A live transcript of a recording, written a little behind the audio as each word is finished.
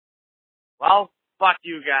Well, fuck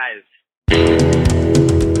you guys.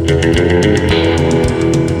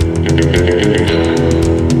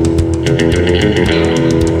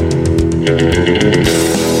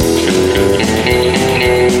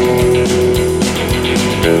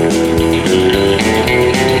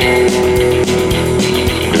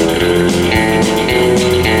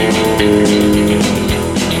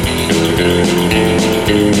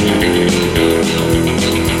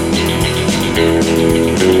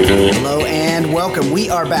 Hello and welcome. We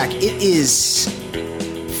are back. It is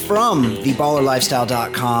from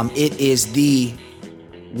theballerlifestyle.com. It is the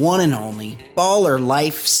one and only Baller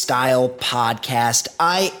Lifestyle Podcast.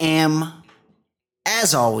 I am,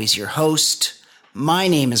 as always, your host. My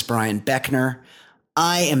name is Brian Beckner.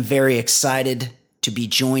 I am very excited to be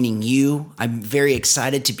joining you. I'm very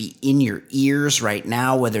excited to be in your ears right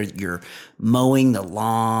now, whether you're mowing the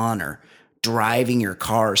lawn or driving your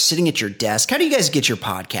car, or sitting at your desk. How do you guys get your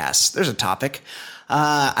podcasts? There's a topic.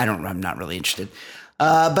 I'm not really interested.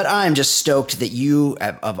 But I'm just stoked that you,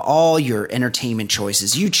 of all your entertainment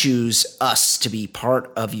choices, you choose us to be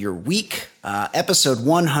part of your week. Episode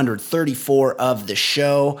 134 of the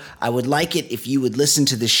show. I would like it if you would listen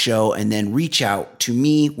to this show and then reach out to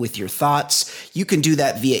me with your thoughts. You can do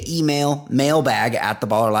that via email,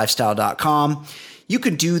 mailbag@theballerlifestyle.com. You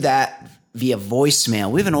can do that via voicemail.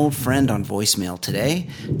 We have an old friend on voicemail today,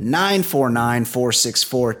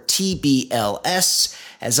 949-464-TBLS.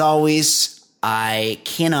 As always, I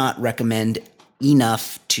cannot recommend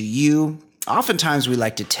enough to you. Oftentimes we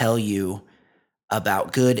like to tell you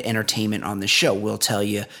about good entertainment on the show. We'll tell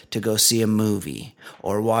you to go see a movie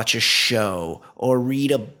or watch a show or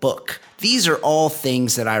read a book. These are all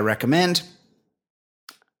things that I recommend.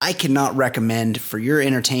 I cannot recommend for your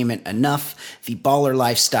entertainment enough the Baller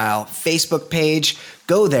Lifestyle Facebook page.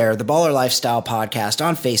 Go there, the Baller Lifestyle Podcast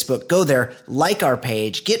on Facebook. Go there, like our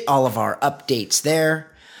page, get all of our updates there.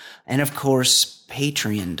 And of course,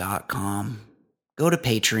 patreon.com. Go to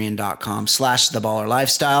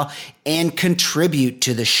patreon.com/theballerlifestyle and contribute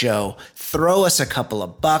to the show. Throw us a couple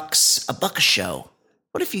of bucks, $1 a show.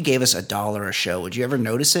 What if you gave us $1 a show? Would you ever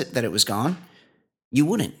notice it that it was gone? You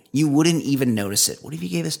wouldn't. You wouldn't even notice it. What if you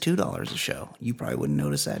gave us $2 a show? You probably wouldn't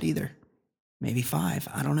notice that either. Maybe $5.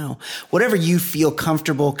 I don't know. Whatever you feel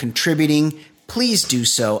comfortable contributing, please do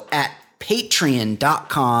so at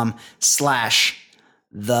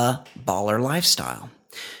patreon.com/theballerlifestyle.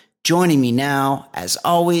 Joining me now, as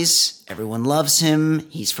always, everyone loves him.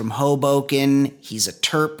 He's from Hoboken. He's a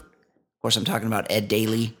Terp. Of course, I'm talking about Ed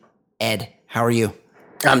Daly. Ed, how are you?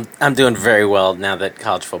 I'm doing very well now that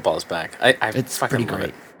college football is back. It's fucking pretty love great.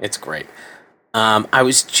 it. It's great. I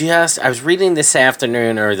was reading this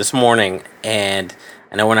afternoon or this morning, and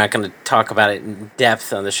I know we're not going to talk about it in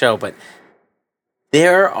depth on the show, but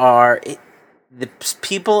the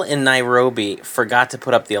people in Nairobi forgot to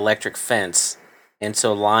put up the electric fence, and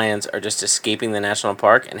so lions are just escaping the national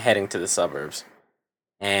park and heading to the suburbs.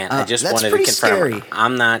 And I just wanted to confirm, scary.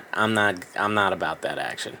 I'm not about that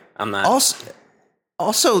action. I'm not.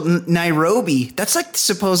 Also, Nairobi, that's like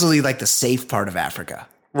supposedly like the safe part of Africa.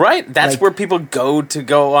 Right, that's like, where people go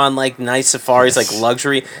on like nice safaris, yes. like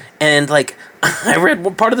luxury, and like I read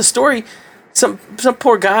one part of the story. Some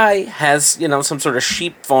poor guy has some sort of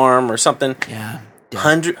sheep farm or something. Yeah,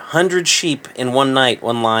 100 sheep in one night.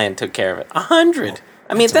 One lion took care of it. 100.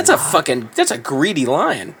 I mean, that's a greedy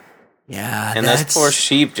lion. Yeah, and those poor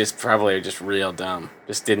sheep probably are just real dumb.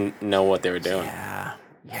 Just didn't know what they were doing.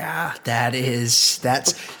 Yeah,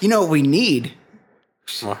 that's you know what we need.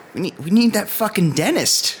 We need that fucking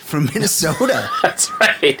dentist from Minnesota. That's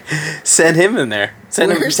right. Send him in there. Tell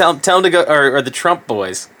him to go, or the Trump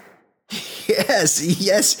boys.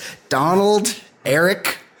 Yes. Donald,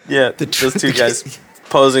 Eric. Yeah, those two guys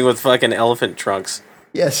posing with fucking elephant trunks.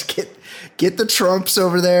 Yes, get the Trumps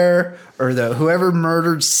over there, or whoever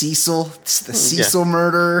murdered Cecil, the Cecil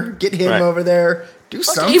murderer. Get him over there. Do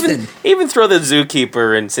something. Even throw the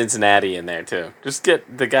zookeeper in Cincinnati in there too. Just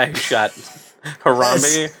get the guy who shot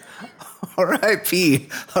Harambe. Yes. R.I.P.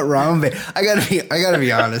 Harambe. I gotta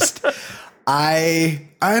be honest.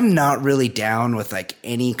 I'm not really down with like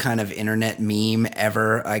any kind of internet meme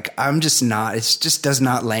ever. Like I'm just not. It just does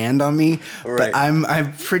not land on me. Right. But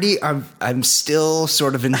I'm still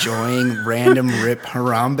sort of enjoying random rip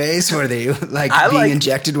Harambes where they being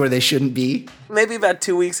injected where they shouldn't be. Maybe about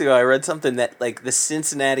 2 weeks ago, I read something that like the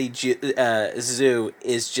Cincinnati Zoo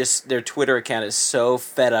is just their Twitter account is so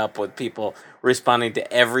fed up with people responding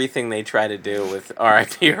to everything they try to do with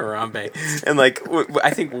R.I.P. Harambe. And like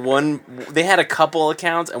I think they had a couple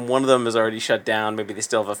accounts and one of them is already shut down. Maybe they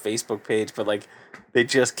still have a Facebook page, but like they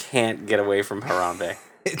just can't get away from Harambe.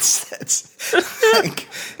 It's like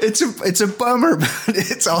it's a bummer, but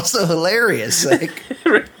it's also hilarious. Like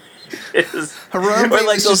Harambe, or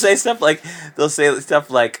like they'll say stuff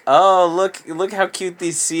like, "Oh, look how cute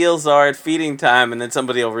these seals are at feeding time," and then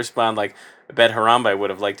somebody will respond like, "I bet Harambe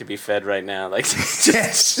would have liked to be fed right now." Like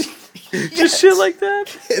just shit like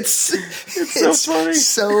that. It's so funny.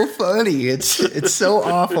 So funny. It's so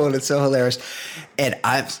awful and it's so hilarious. And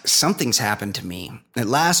something's happened to me. And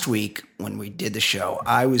last week when we did the show,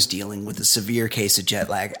 I was dealing with a severe case of jet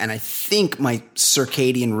lag, and I think my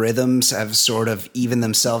circadian rhythms have sort of evened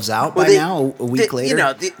themselves out now. A week later, you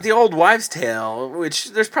know, the old wives' tale,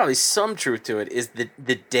 which there's probably some truth to it, is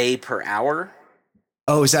the day per hour.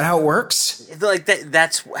 Oh, is that how it works? Like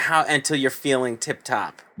that's how, until you're feeling tip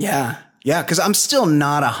top. Yeah. Because I'm still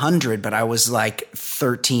not 100, but I was like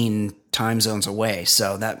 13 time zones away,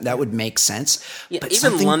 so that would make sense. Yeah, but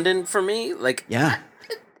even London for me, like it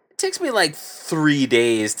takes me like 3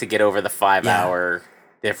 days to get over the 5 hour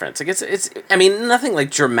difference. Like it's I mean, nothing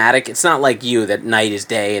like dramatic. It's not like you that night is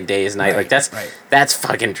day and day is night. Like that's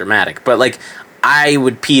fucking dramatic. But like I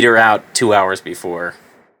would peter out 2 hours before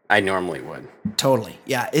I normally would. Totally.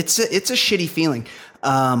 Yeah, it's a shitty feeling.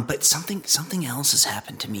 But something else has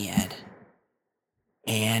happened to me, Ed.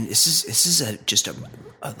 And this is just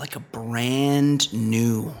a brand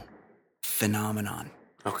new phenomenon.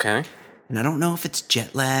 Okay. And I don't know if it's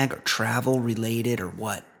jet lag or travel related or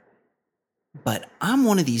what. But I'm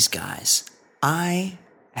one of these guys. I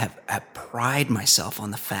have pride myself on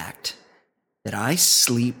the fact that I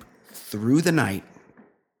sleep through the night.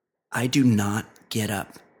 I do not get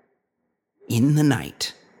up in the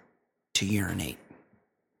night to urinate.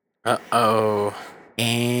 Uh-oh.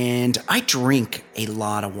 And I drink a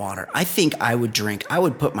lot of water. I think I would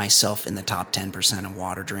put myself in the top 10% of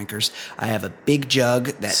water drinkers. I have a big jug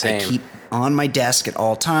that I keep on my desk at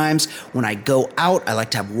all times. When I go out, I like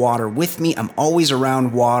to have water with me. I'm always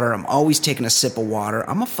around water. I'm always taking a sip of water.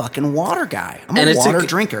 I'm a fucking water guy. I'm a water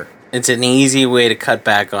drinker. It's an easy way to cut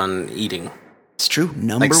back on eating. It's true.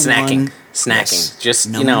 Number like snacking. one. Snacking. Just,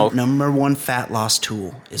 Number one fat loss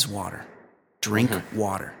tool is water. Drink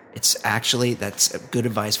water. It's actually, that's good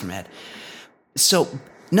advice from Ed. So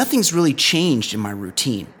nothing's really changed in my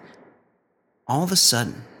routine. All of a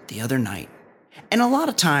sudden, the other night, and a lot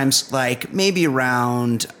of times, like maybe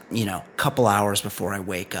around, a couple hours before I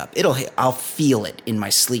wake up, I'll feel it in my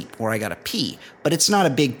sleep where I gotta pee, but it's not a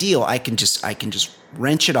big deal. I can just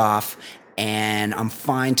wrench it off and I'm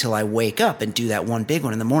fine till I wake up and do that one big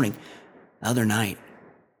one in the morning. The other night,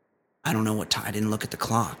 I don't know what time, I didn't look at the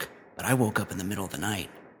clock, but I woke up in the middle of the night.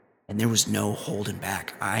 And there was no holding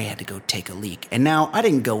back. I had to go take a leak. And now I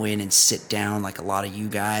didn't go in and sit down like a lot of you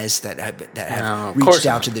guys that have reached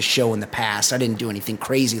out to the show in the past. I didn't do anything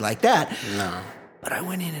crazy like that. No. But I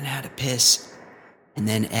went in and had a piss. And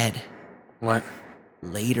then Ed. What?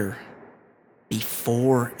 Later,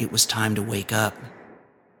 before it was time to wake up,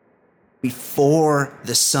 before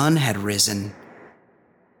the sun had risen,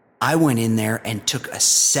 I went in there and took a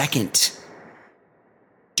second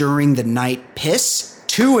during the night piss.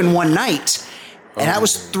 2 in one night. And that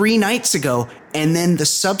was 3 nights ago. And then the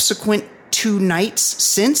subsequent 2 nights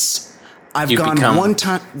since, I've gone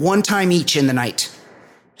one time each in the night.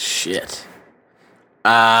 Shit.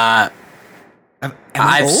 Have I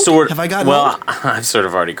gotten old? I've sort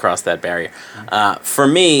of already crossed that barrier. For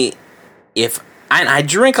me, I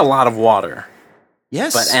drink a lot of water.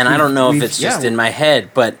 Yes. I don't know if it's just in my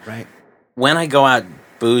head, but when I go out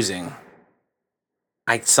boozing,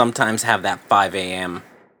 I sometimes have that 5 a.m.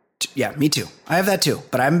 Yeah, me too. I have that too,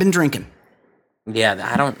 but I haven't been drinking. Yeah,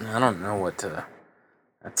 I don't know what to.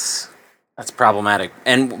 That's problematic.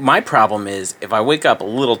 And my problem is if I wake up a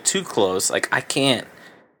little too close, like I can't.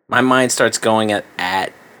 My mind starts going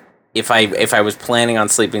at if I was planning on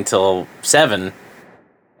sleeping till 7,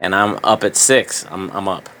 and I'm up at 6, I'm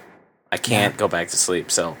up. I can't go back to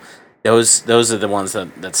sleep. So. Those are the ones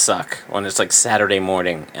that suck when it's like Saturday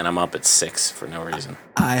morning and I'm up at 6 for no reason.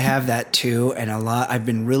 I have that too, and I've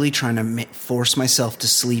been really trying to force myself to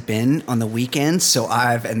sleep in on the weekends. So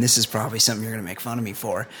and this is probably something you're going to make fun of me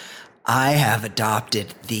for. I have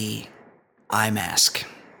adopted the eye mask.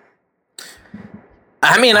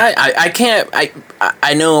 I mean, I can't.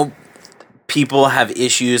 I know people have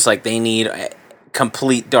issues like they need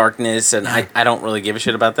complete darkness, and I don't really give a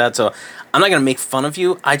shit about that. So. I'm not going to make fun of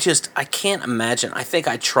you. I can't imagine. I think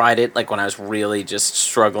I tried it like when I was really just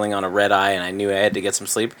struggling on a red eye and I knew I had to get some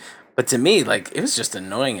sleep. But to me, like, it was just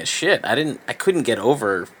annoying as shit. I couldn't get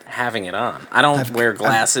over having it on. I don't wear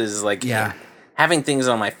glasses. Having things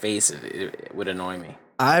on my face, it would annoy me.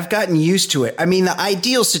 I've gotten used to it. I mean, the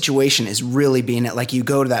ideal situation is really being at, like, you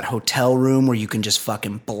go to that hotel room where you can just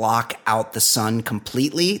fucking block out the sun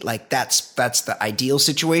completely. Like, that's the ideal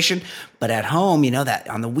situation. But at home, you know, that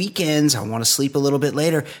on the weekends, I want to sleep a little bit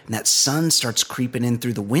later, and that sun starts creeping in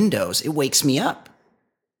through the windows. It wakes me up.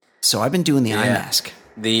 So I've been doing the eye mask.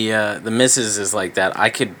 The missus is like that.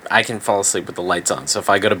 I can fall asleep with the lights on. So if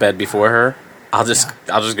I go to bed before her, I'll just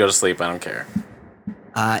go to sleep. I don't care.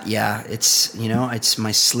 It's, you know, it's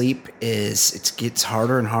my sleep it gets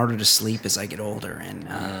harder and harder to sleep as I get older, and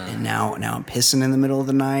now I'm pissing in the middle of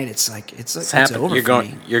the night. It's over.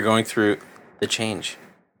 You're going through the change.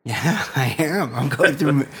 Yeah, I am. I'm going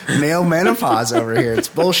through male menopause over here. It's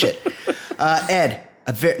bullshit. Ed,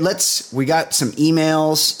 we got some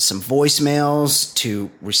emails, some voicemails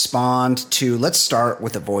to respond to. Let's start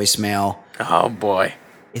with a voicemail. Oh boy,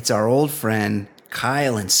 it's our old friend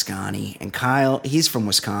Kyle Inscani, and Kyle, he's from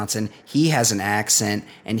Wisconsin. He has an accent,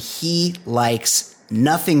 and he likes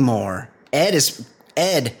nothing more.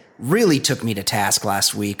 Ed really took me to task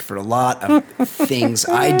last week for a lot of things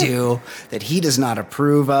I do that he does not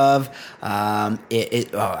approve of.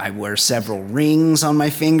 I wear several rings on my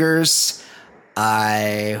fingers.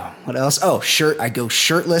 What else? Oh, I go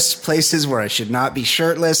shirtless places where I should not be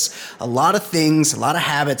shirtless. A lot of things, a lot of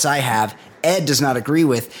habits I have, Ed does not agree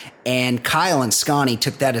with, and Kyle Inscani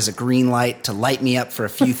took that as a green light to light me up for a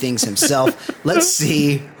few things himself. Let's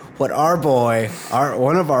see what our boy,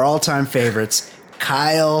 one of our all-time favorites,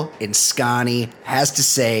 Kyle Inscani, has to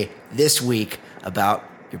say this week about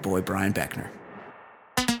your boy Brian Beckner.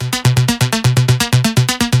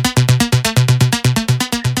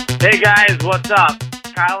 Hey guys, what's up?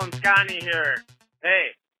 Kyle Inscani here.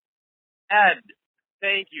 Hey, Ed,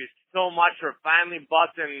 thank you so much for finally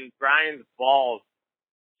busting Brian's balls.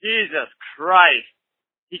 Jesus Christ.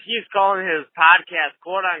 He keeps calling his podcast,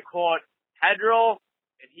 quote unquote, hetero,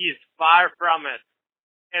 and he's far from it.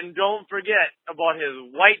 And don't forget about his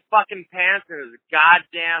white fucking pants and his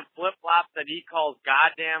goddamn flip-flops that he calls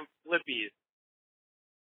goddamn flippies.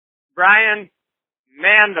 Brian,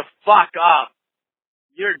 man the fuck up.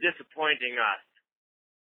 You're disappointing us.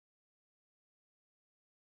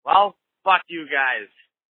 Well, fuck you guys.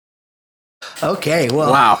 Okay,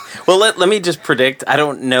 well. Wow. Well, let me just predict. I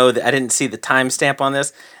don't know. I didn't see the timestamp on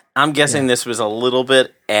this. I'm guessing this was a little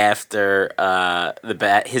bit after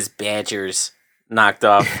his Badgers knocked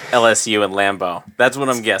off LSU and Lambeau. That's what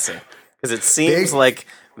I'm guessing. Because it seems like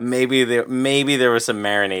maybe there was some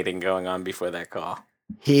marinating going on before that call.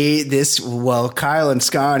 Kyle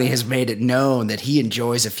Inscani has made it known that he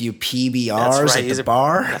enjoys a few PBRs at the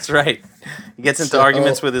bar. That's right. He gets into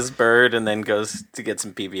arguments with his bird and then goes to get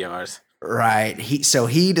some PBRs. Right.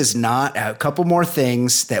 He does not. A couple more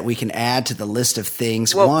things that we can add to the list of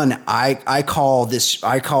things. Well, one, I call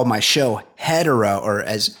my show hetero, or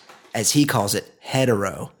as he calls it,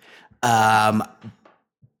 hetero. But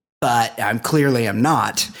I'm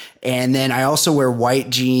not. And then I also wear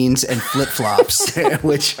white jeans and flip-flops,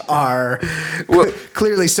 which are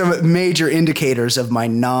clearly some major indicators of my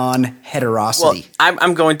non-heterosity. Well,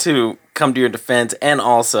 I'm going to come to your defense, and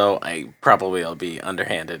also I'll be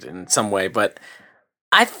underhanded in some way, but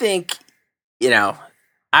I think,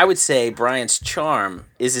 I would say Brian's charm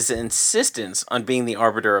is his insistence on being the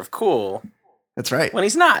arbiter of cool. That's right. When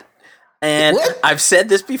he's not. And I've said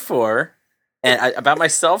this before, and about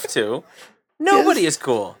myself too. Nobody is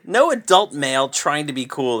cool. No adult male trying to be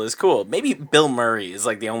cool is cool. Maybe Bill Murray is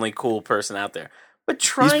like the only cool person out there. But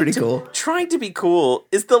trying to be cool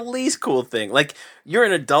is the least cool thing. Like, you're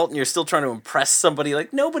an adult and you're still trying to impress somebody.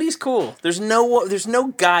 Like, nobody's cool. There's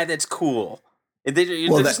no guy that's cool. There's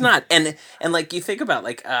just not. And like, you think about,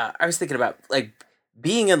 like, I was thinking about, like,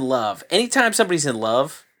 being in love. Anytime somebody's in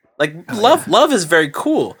love, like, love is very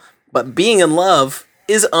cool. But being in love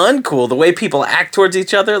is uncool. The way people act towards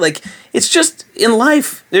each other, like, it's just in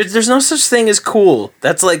life. There's no such thing as cool.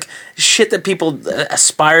 That's like shit that people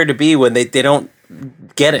aspire to be when they don't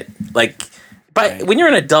get it. Like, but when you're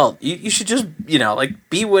an adult, you should just be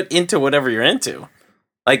into whatever you're into.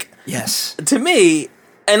 Like, yes, to me,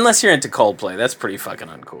 unless you're into Coldplay, that's pretty fucking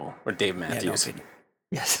uncool. Or Dave Matthews. Yeah,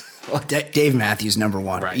 yes, well, Dave Matthews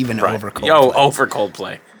 #1, over Coldplay. Over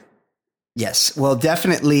Coldplay. Yes, well,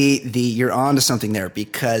 definitely you're onto something there,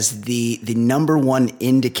 because the #1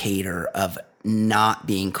 indicator of not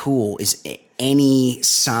being cool is any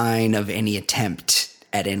sign of any attempt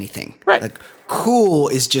at anything. Right. Like, cool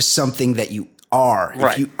is just something that you are.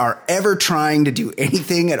 Right. If you are ever trying to do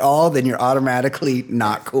anything at all, then you're automatically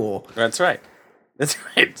not cool. That's right. That's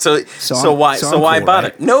right. So why cool, bother?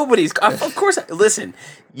 Right? Nobody's. Of course. Listen,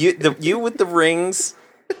 you with the rings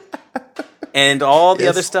and all the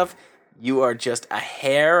other stuff. you are just a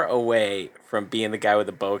hair away from being the guy with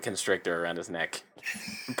the boa constrictor around his neck.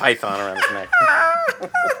 Python around his neck.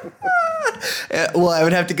 Well, I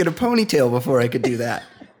would have to get a ponytail before I could do that.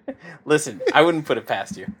 Listen, I wouldn't put it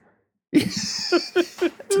past you.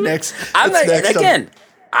 Next.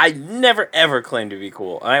 I never ever claimed to be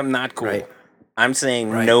cool. I am not cool. Right. I'm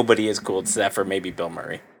saying nobody is cool except for maybe Bill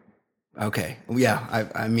Murray. Okay. Yeah.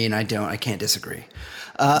 I mean, I can't disagree.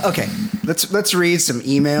 Okay. Let's read some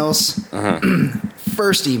emails.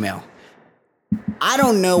 First email. I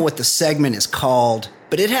don't know what the segment is called,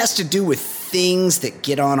 but it has to do with things that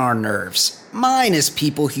get on our nerves. Mine is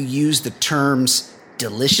people who use the terms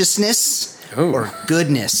deliciousness or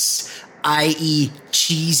goodness, i.e.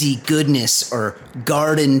 cheesy goodness or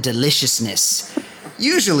garden deliciousness.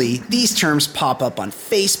 Usually, these terms pop up on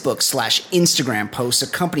Facebook/Instagram posts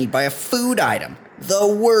accompanied by a food item. The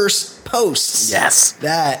worst posts. Yes.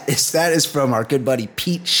 That is from our good buddy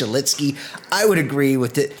Pete Shalitsky. I would agree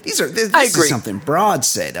with it. This is something broads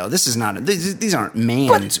say, though. This is not. These aren't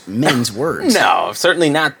men's words. No,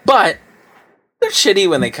 certainly not. But they're shitty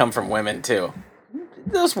when they come from women, too.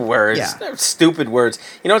 Those words, they're stupid words.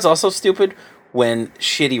 You know what's also stupid? When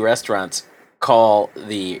shitty restaurants call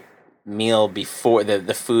the meal before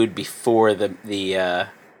the food before the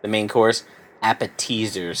main course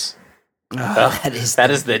appetizers. That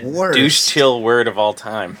is the worst. douche chill word of all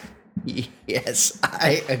time. Yes,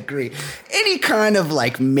 I agree. Any kind of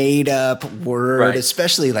like made up word,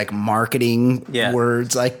 especially like marketing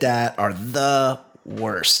words like that, are the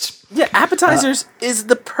worst. Yeah, appetizers is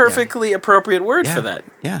the perfectly appropriate word for that.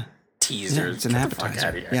 Yeah. Teasers. Yeah, it's an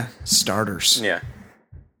appetizer. Yeah. Starters. Yeah.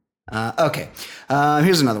 Okay.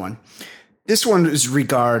 Here's another one. This one is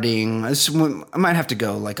regarding. I might have to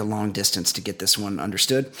go like a long distance to get this one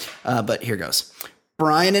understood, but here goes.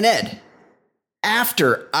 Brian and Ed.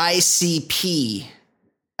 After ICP,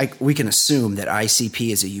 we can assume that ICP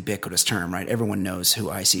is a ubiquitous term, right? Everyone knows who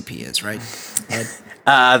ICP is, right? Ed?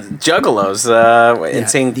 Juggalos,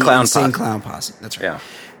 Insane Clown Posse. Insane Clown Posse. That's right. Yeah.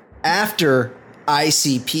 After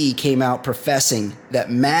ICP came out professing that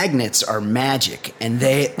magnets are magic and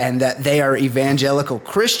that they are evangelical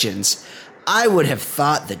Christians, I would have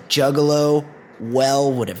thought the Juggalo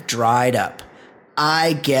well would have dried up.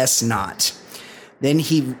 I guess not. Then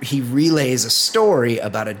he relays a story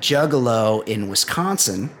about a Juggalo in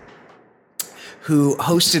Wisconsin who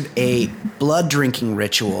hosted a blood drinking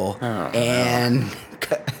ritual and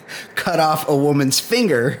cut off a woman's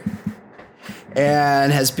finger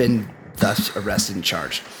and has been thus arrested and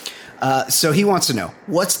charged. So he wants to know,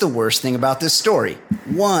 what's the worst thing about this story?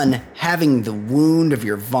 1, having the wound of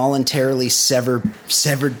your voluntarily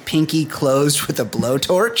severed pinky closed with a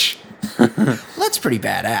blowtorch? That's pretty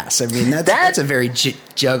badass. I mean, that's a very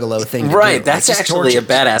Juggalo thing to do. Right, that's actually a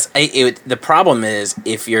badass. The problem is,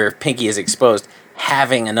 if your pinky is exposed,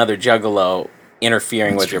 having another Juggalo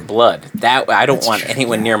interfering with your blood. I don't want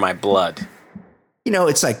anyone near my blood. You know,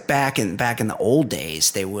 it's like back in the old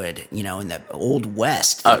days, they would, in the old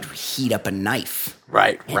West, they'd heat up a knife.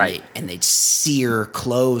 Right. And they'd sear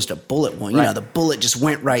closed a bullet wound. You know, the bullet just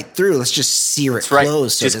went right through. Let's just sear it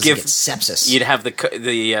closed so it doesn't get sepsis. You'd have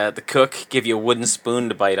the cook give you a wooden spoon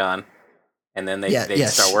to bite on, and then they'd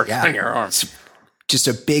start working on your arm. Just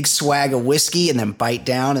a big swag of whiskey, and then bite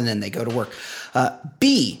down, and then they go to work.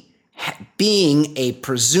 B, being a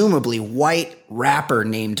presumably white rapper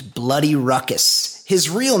named Bloody Ruckus. His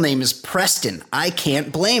real name is Preston. I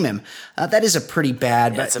can't blame him. That is a pretty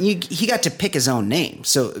bad, but he got to pick his own name.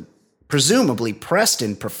 So presumably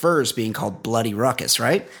Preston prefers being called Bloody Ruckus,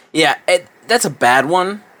 right? Yeah, that's a bad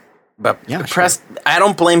one. But I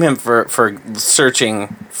don't blame him for searching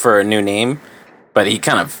for a new name, but he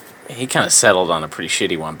kind of settled on a pretty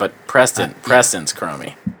shitty one. But Preston's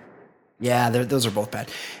crummy. Yeah, those are both bad.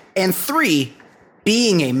 And 3,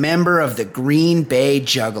 being a member of the Green Bay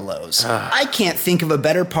Juggalos. I can't think of a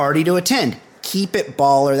better party to attend. Keep it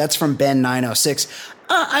baller. That's from Ben906.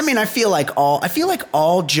 I feel like all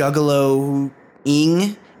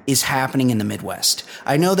Juggalo-ing is happening in the Midwest.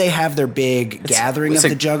 I know they have their big gathering of the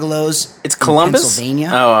Juggalos. It's Columbus? Pennsylvania.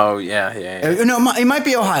 Oh, yeah. No, it might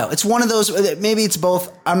be Ohio. It's one of those. Maybe it's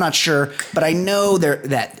both. I'm not sure. But I know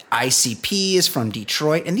that ICP is from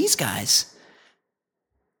Detroit. And these guys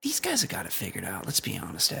have got it figured out. Let's be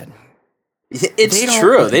honest, Ed. It's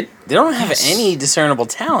true. They don't have any discernible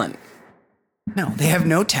talent. No, they have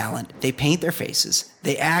no talent. They paint their faces.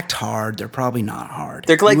 They act hard. They're probably not hard.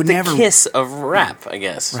 They're like the Kiss of rap, I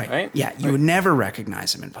guess. Right? Yeah, you would never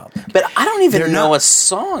recognize them in public. But I don't even know a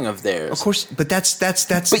song of theirs. Of course, but that's.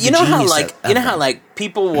 But you know how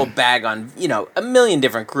people will bag on a million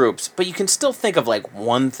different groups, but you can still think of like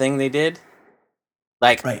one thing they did.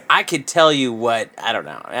 Like, Right. I could tell you what, I don't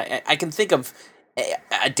know. I can think of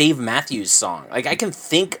a Dave Matthews song. Like, I can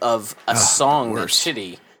think of a song that's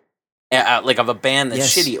shitty, like of a band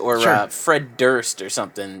that's shitty, or sure. Fred Durst or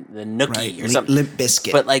something, the Nookie or something. Limp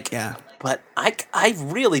Bizkit. But like, yeah. But I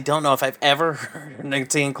really don't know if I've ever heard an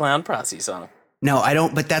Insane Clown Posse song. No, I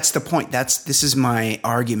don't. But that's the point. This is my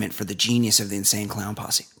argument for the genius of the Insane Clown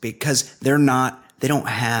Posse, because they've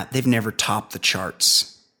never topped the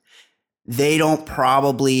charts. They don't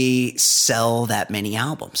probably sell that many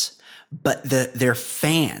albums, but their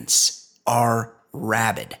fans are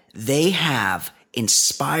rabid. They have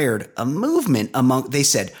inspired a movement they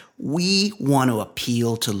said, we want to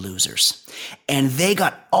appeal to losers. And they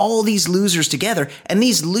got all these losers together, and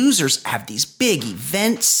these losers have these big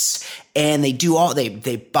events, and they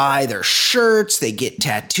buy their shirts, they get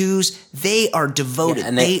tattoos. They are devoted.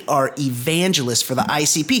 and they are evangelists for the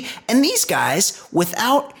ICP. And these guys,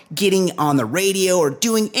 without getting on the radio or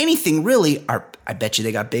doing anything really, I bet you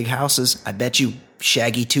they got big houses. I bet you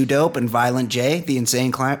Shaggy 2 Dope and Violent J, the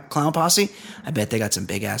Insane Clown Posse, I bet they got some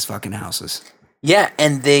big ass fucking houses. Yeah,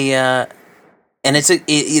 and they and it's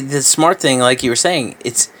the smart thing, like you were saying.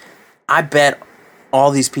 I bet all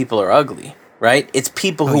these people are ugly, right? It's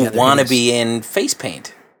people who want to be in face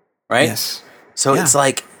paint, right? Yes. So it's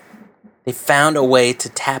like they found a way to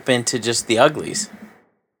tap into just the uglies.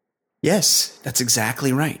 Yes, that's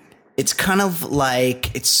exactly right. It's kind of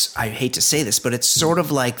like, I hate to say this, but it's sort of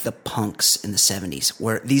like the punks in the 70s,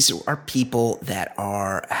 where these are people that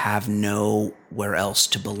have nowhere else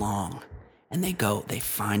to belong. And they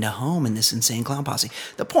find a home in this Insane Clown Posse.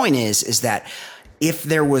 The point is that if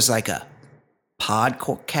there was like a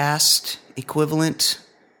podcast equivalent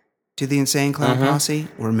to the Insane Clown Posse,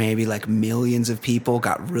 where maybe like millions of people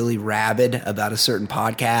got really rabid about a certain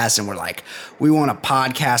podcast and were like, we want a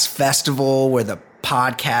podcast festival where the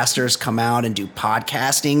podcasters come out and do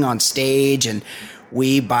podcasting on stage, and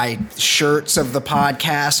we buy shirts of the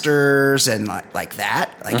podcasters and like that.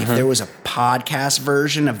 Like if there was a podcast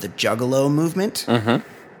version of the Juggalo movement,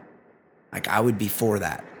 like I would be for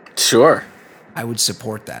that. Sure. I would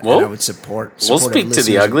support that. Well, and I would support we'll speak to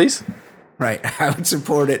the uglies. Right. I would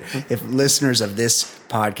support it if listeners of this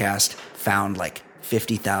podcast found like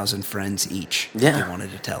 50,000 friends each. Yeah. If they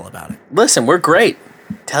wanted to tell about it. Listen, we're great.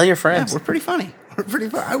 Tell your friends. Yeah, we're pretty funny.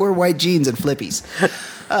 I wear white jeans and flippies.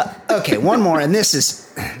 Okay, one more, and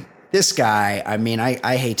this guy. I mean,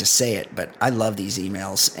 I hate to say it, but I love these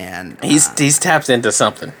emails, and he's tapped into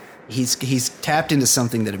something. He's tapped into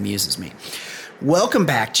something that amuses me. Welcome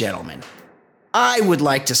back, gentlemen. I would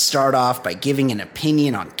like to start off by giving an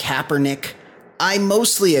opinion on Kaepernick. I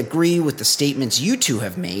mostly agree with the statements you two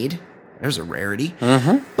have made. There's a rarity.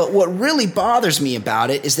 But what really bothers me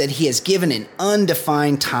about it is that he has given an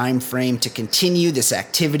undefined time frame to continue this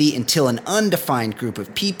activity until an undefined group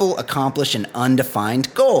of people accomplish an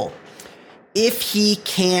undefined goal. If he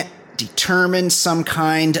can't determine some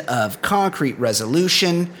kind of concrete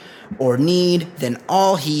resolution or need, then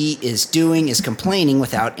all he is doing is complaining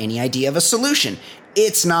without any idea of a solution.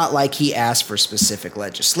 It's not like he asked for specific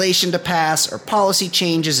legislation to pass or policy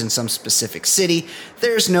changes in some specific city.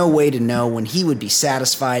 There's no way to know when he would be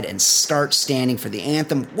satisfied and start standing for the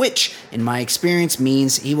anthem, which, in my experience,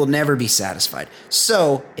 means he will never be satisfied.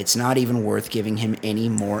 So, it's not even worth giving him any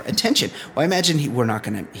more attention. Well, I imagine we're not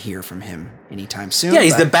going to hear from him anytime soon. Yeah,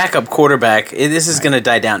 he's the backup quarterback. This is going to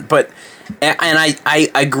die down. But and I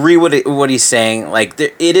agree with what he's saying. Like,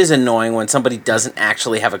 it is annoying when somebody doesn't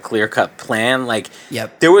actually have a clear-cut plan. Like,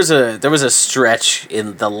 there was a stretch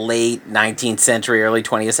in the late 19th century, early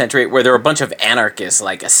 20th century where there were a bunch of anarchists,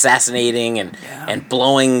 like assassinating and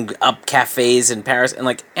blowing up cafes in Paris. And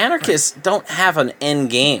like, anarchists don't have an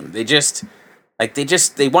end game. They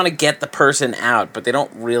want to get the person out, but they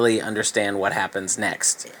don't really understand what happens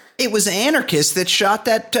next. It was anarchists that shot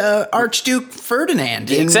that Archduke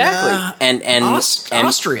Ferdinand in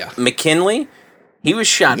Austria. McKinley, he was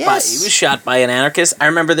shot by an anarchist. I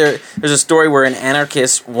remember there's a story where an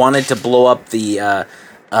anarchist wanted to blow up the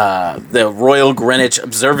Royal Greenwich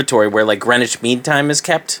Observatory, where like Greenwich Mean Time is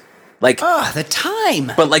kept. Like the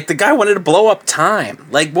time. But like the guy wanted to blow up time.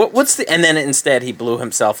 Like what's the? And then instead he blew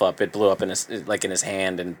himself up. It blew up in his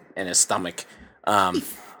hand and his stomach.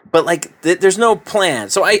 But like there's no plan.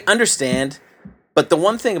 So I understand. But the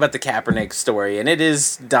one thing about the Kaepernick story, and it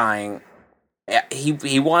is dying,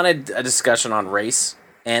 he wanted a discussion on race,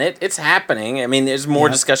 and it's happening. I mean, there's more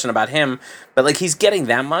discussion about him, but like he's getting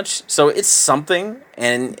that much, so it's something,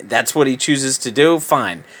 and that's what he chooses to do.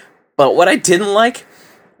 Fine. But what I didn't like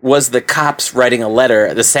was the cops writing a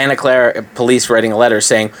letter, the Santa Clara police writing a letter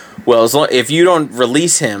saying, well, if you don't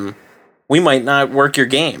release him, we might not work your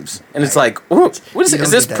games. And it's like, ooh, what is it?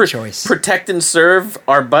 Is this protect and serve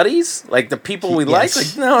our buddies? Like the people we like?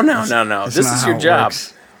 Like, no. This is your job.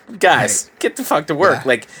 Guys, get the fuck to work. Yeah.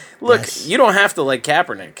 Like, look, you don't have to like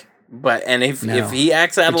Kaepernick. But if he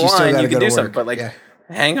acts out of line, you can do something. But like,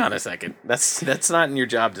 hang on a second. That's not in your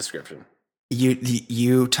job description.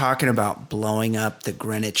 You talking about blowing up the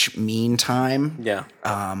Greenwich Mean Time? Yeah.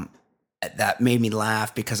 That made me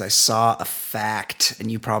laugh because I saw a fact,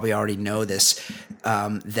 and you probably already know this,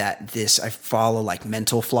 that I follow like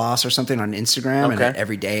Mental Floss or something on Instagram, and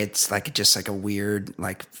every day it's like just like a weird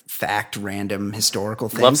like fact, random historical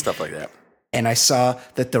thing. Love stuff like that. And I saw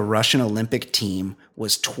that the Russian Olympic team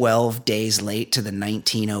was 12 days late to the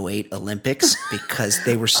 1908 Olympics because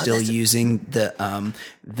they were still using the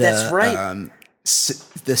that's right.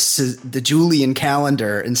 The Julian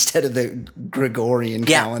calendar instead of the Gregorian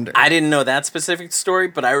calendar. I didn't know that specific story,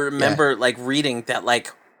 but I remember like reading that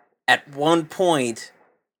like at one point,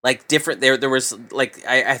 like different there was like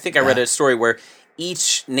I think I read a story where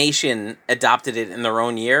each nation adopted it in their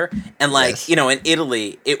own year, and like in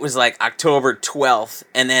Italy it was like October 12th,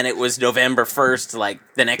 and then it was November 1st, like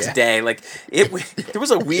the next day. Like there was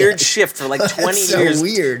a weird shift for like 20 years.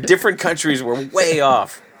 Weird. Different countries were way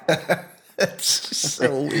off. That's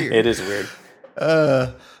so weird. It is weird.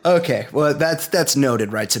 Okay, well that's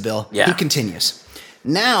noted, right, Sibyl? Yeah. He continues.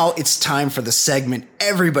 Now it's time for the segment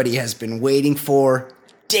everybody has been waiting for,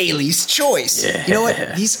 Daly's Choice. Yeah. You know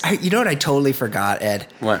what? You know what I totally forgot, Ed?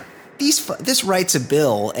 What? This Writes a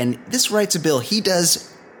Bill, and this Writes a Bill, he does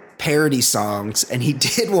parody songs, and he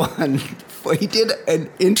did an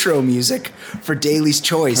intro music for Daly's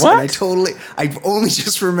Choice. What? And I've only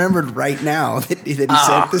just remembered right now that he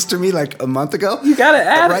sent this to me like a month ago. You gotta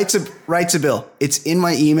add it. Writes a Bill. It's in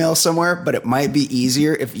my email somewhere, but it might be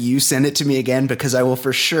easier if you send it to me again, because I will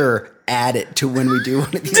for sure add it to when we do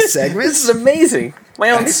one of these segments. This is amazing.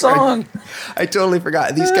 My own song. I totally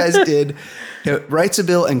forgot. These guys did. Writes a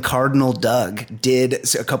Bill and Cardinal Doug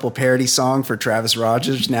did a couple parody songs for Travis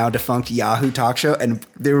Rogers' now defunct Yahoo talk show, and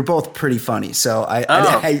they were both pretty funny. So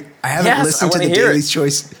I haven't listened to the Daly's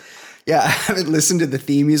Choice. Yeah, I haven't listened to the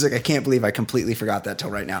theme music. I can't believe I completely forgot that till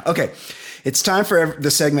right now. Okay, it's time for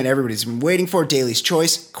the segment everybody's been waiting for, Daly's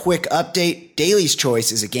Choice. Quick update. Daly's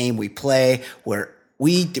Choice is a game we play where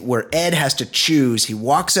Ed has to choose. He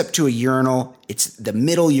walks up to a urinal. It's the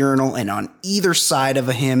middle urinal, and on either side of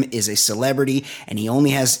him is a celebrity, and he only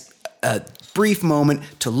has a brief moment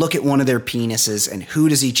to look at one of their penises. And who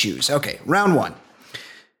does he choose? Okay, round one.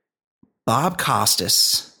 Bob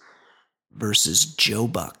Costas versus Joe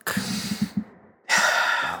Buck.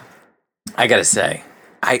 I gotta say,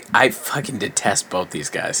 I fucking detest both these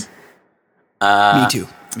guys. Me too.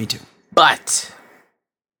 But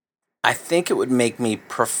I think it would make me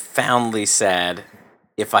profoundly sad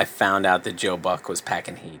if I found out that Joe Buck was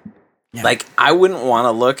packing heat. Yeah. Like, I wouldn't want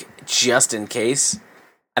to look just in case.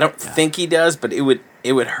 I don't think he does, but it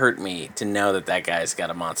would hurt me to know that guy's got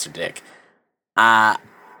a monster dick. So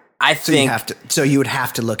you would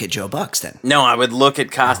have to look at Joe Buck's then? No, I would look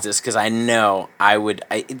at Costas because I know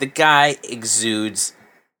the guy exudes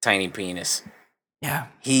tiny penis. Yeah.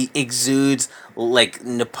 He exudes like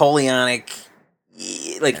Napoleonic.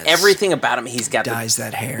 Like everything about him, he's got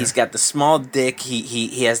that hair. He's got the small dick.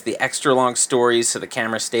 He has the extra long stories, so the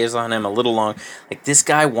camera stays on him a little long. Like, this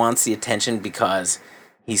guy wants the attention because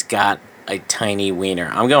he's got a tiny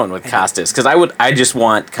wiener. I'm going with Costas because I just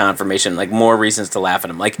want confirmation, like more reasons to laugh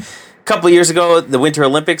at him. Like a couple of years ago, the Winter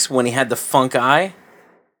Olympics when he had the funk eye.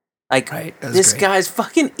 Like, this guy's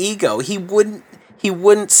fucking ego. He wouldn't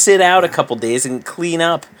sit out a couple days and clean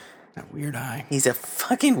up. That weird eye. He's a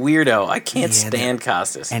fucking weirdo. I can't stand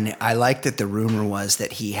Costas. And I like that the rumor was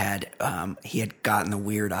that he had gotten the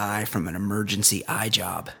weird eye from an emergency eye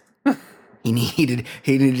job. He needed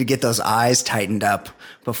to get those eyes tightened up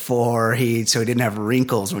so he didn't have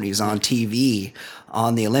wrinkles when he was on TV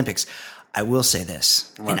on the Olympics. I will say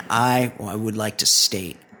this, and I would like to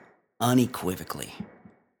state unequivocally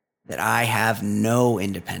that I have no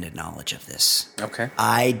independent knowledge of this. Okay.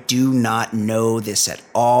 I do not know this at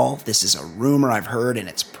all. This is a rumor I've heard, and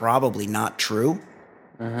it's probably not true.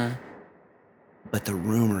 Mm-hmm. But the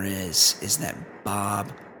rumor is that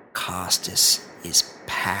Bob Costas is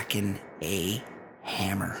packing a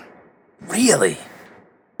hammer. Really?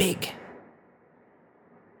 Big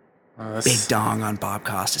dong on Bob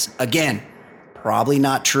Costas. Again, probably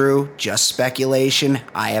not true, just speculation.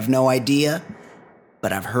 I have no idea.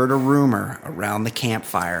 But I've heard a rumor around the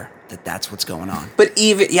campfire that that's what's going on. But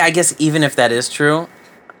I guess even if that is true,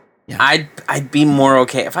 I'd be more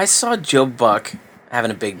okay if I saw Joe Buck having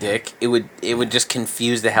a big dick. It would just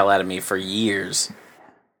confuse the hell out of me for years.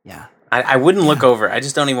 Yeah. I wouldn't look over. I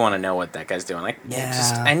just don't even want to know what that guy's doing.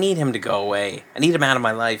 Yeah. I need him to go away. I need him out of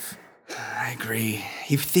my life. I agree.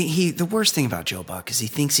 The worst thing about Joe Buck is he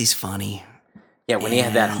thinks he's funny. Yeah, when he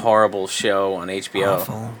had that horrible show on HBO,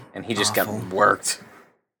 Awful, and he just awful. got worked.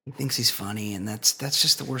 He thinks he's funny, and that's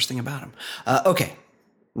just the worst thing about him. Okay,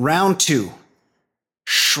 round 2.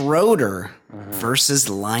 Schroeder versus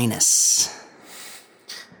Linus.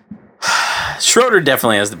 Schroeder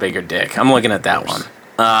definitely has the bigger dick. I'm looking at that one.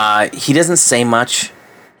 He doesn't say much.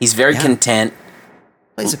 He's very content.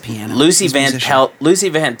 Plays a piano. Lucy He's a Van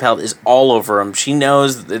musician. Pelt is all over him. She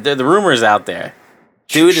knows the rumors out there.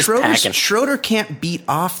 Dude is packing. Schroeder can't beat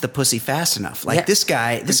off the pussy fast enough. Like this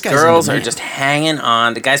guy. This guy's girls in are demand. just hanging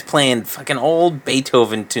on. The guy's playing fucking old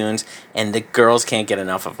Beethoven tunes, and the girls can't get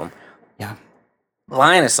enough of him. Yeah.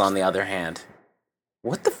 Linus, on the other hand,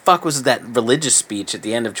 what the fuck was that religious speech at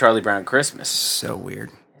the end of Charlie Brown Christmas? So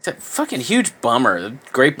weird. It's a fucking huge bummer. The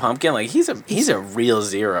Great Pumpkin, like he's a real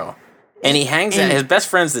zero, and he hangs out. His best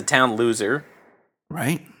friend's the town loser.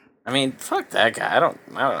 Right. I mean, fuck that guy. I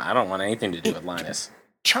don't want anything to do with Linus.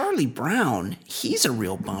 Charlie Brown, he's a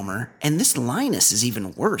real bummer, and this Linus is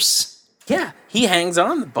even worse. Yeah, he hangs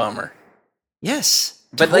on the bummer. Yes.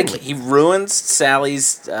 But totally. like he ruins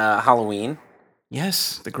Sally's Halloween.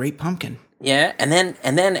 Yes, the Great Pumpkin. Yeah, and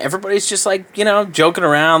then everybody's just like, joking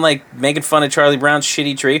around, like making fun of Charlie Brown's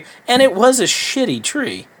shitty tree, and it was a shitty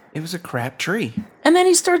tree. It was a crap tree. And then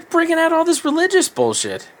he starts bringing out all this religious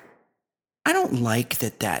bullshit. I don't like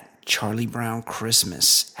that Charlie Brown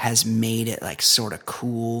Christmas has made it like sort of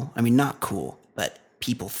cool. I mean, not cool, but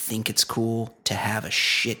people think it's cool to have a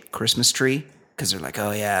shit Christmas tree because they're like,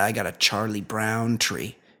 oh yeah, I got a Charlie Brown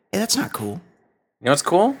tree. Hey, that's not cool. You know what's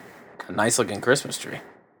cool? A nice looking Christmas tree.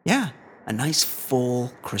 Yeah, a nice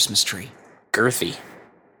full Christmas tree. Girthy.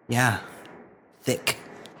 Yeah, thick.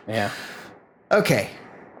 Yeah. Okay,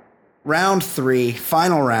 round 3,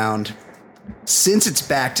 final round. Since it's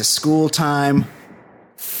back to school time,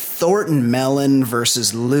 Thornton Mellon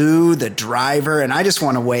versus Lou, the driver, and I just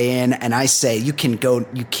want to weigh in, and I say you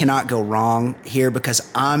cannot go wrong here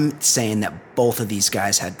because I'm saying that both of these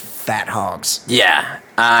guys had fat hogs. Yeah.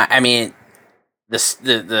 I mean,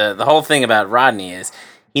 the whole thing about Rodney is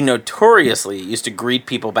he notoriously used to greet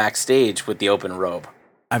people backstage with the open robe.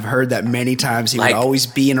 I've heard that many times. He would always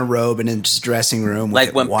be in a robe in his dressing room with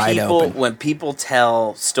it wide open. When people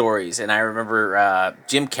tell stories, and I remember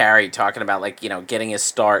Jim Carrey talking about getting his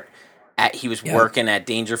start he was working at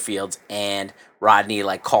Dangerfields, and Rodney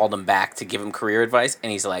called him back to give him career advice,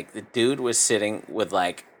 and he's like, the dude was sitting with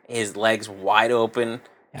his legs wide open,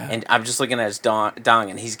 and I'm just looking at his dong,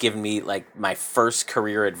 and he's giving me my first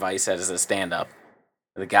career advice as a stand-up.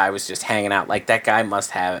 The guy was just hanging out. That guy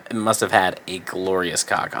must have had a glorious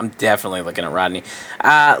cock. I'm definitely looking at Rodney.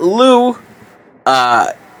 Lou,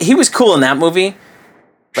 he was cool in that movie,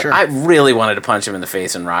 but I really wanted to punch him in the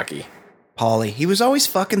face in Rocky. Paulie, he was always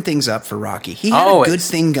fucking things up for Rocky. He had a good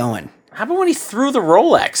thing going. How about when he threw the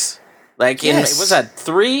Rolex? Was that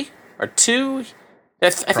 3 or 2? I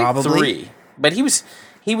think 3. But he was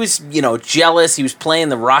jealous. He was playing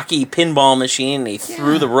the Rocky pinball machine, and he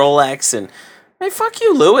threw the Rolex, and hey, fuck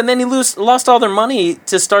you, Lou. And then he lost all their money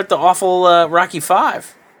to start the awful Rocky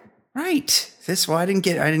 5. Right. That's why I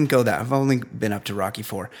didn't go that. I've only been up to Rocky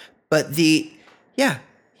 4. But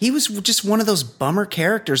he was just one of those bummer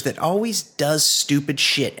characters that always does stupid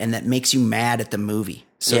shit and that makes you mad at the movie.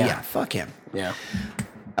 So fuck him. Yeah.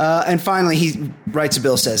 And finally, he writes a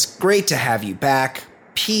bill, says, great to have you back.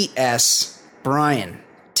 P.S. Brian,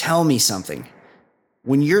 tell me something.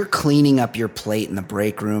 When you're cleaning up your plate in the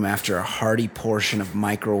break room after a hearty portion of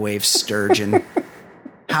microwave sturgeon,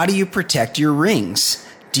 how do you protect your rings?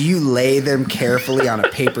 Do you lay them carefully on a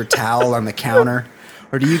paper towel on the counter?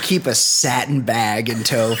 Or do you keep a satin bag in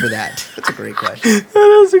tow for that? That's a great question.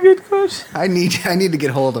 That is a good question. I need to get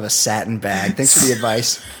hold of a satin bag. Thanks for the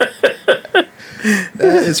advice.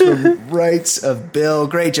 That is from Writes of Bill.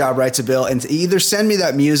 Great job, Writes of Bill. And either send me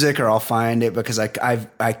that music or I'll find it because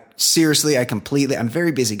I seriously, I'm a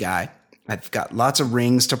very busy guy. I've got lots of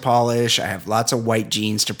rings to polish. I have lots of white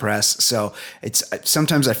jeans to press. So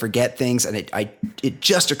sometimes I forget things, and it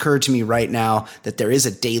just occurred to me right now that there is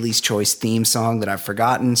a Daly's Choice theme song that I've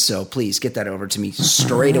forgotten. So please get that over to me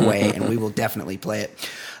straight away, and we will definitely play it.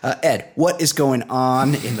 Ed, what's going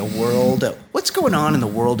on in the world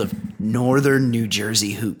of Northern New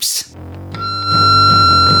Jersey hoops?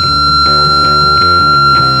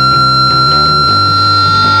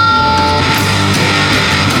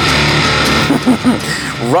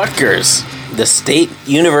 Rutgers, the State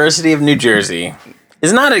University of New Jersey,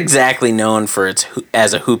 is not exactly known for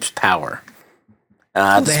as a hoops power.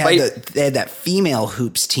 They had that female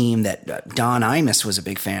hoops team that Don Imus was a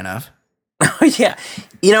big fan of. Yeah.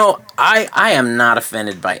 You know, I am not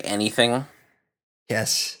offended by anything.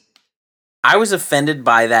 Yes. I was offended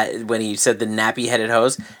by that when he said the nappy-headed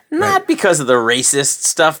hose. Not because of the racist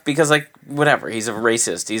stuff, because, like, whatever. He's a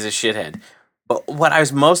racist. He's a shithead. But what I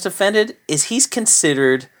was most offended is he's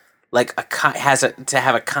considered, like, to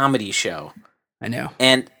have a comedy show. I know.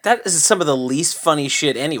 And that is some of the least funny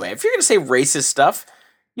shit anyway. If you're going to say racist stuff,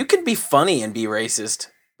 you can be funny and be racist.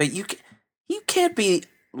 But you can't be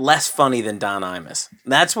less funny than Don Imus.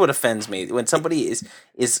 That's what offends me. When somebody is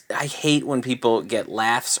I hate when people get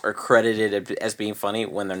laughs or credited as being funny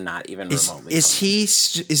when they're not even remotely funny. Is he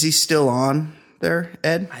still on there,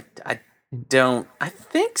 Ed? I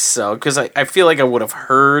think so, because I feel like I would have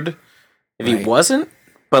heard if he wasn't,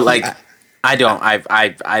 but like I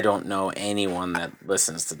don't know anyone that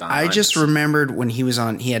listens to Don Imus. I just remembered when he was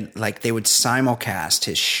on, he had, like, they would simulcast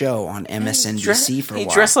his show on MSNBC for a while.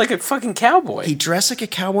 He dressed like a fucking cowboy. He dressed like a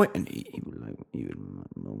cowboy, and he would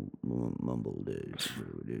mumble this.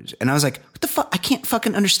 And I was like, what the fuck? I can't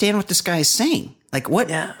fucking understand what this guy is saying. Like, what?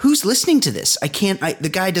 Yeah. Who's listening to this? The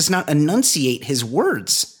guy does not enunciate his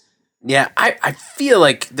words. Yeah, I feel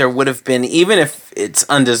like there would have been, even if it's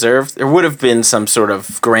undeserved, there would have been some sort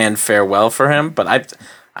of grand farewell for him. But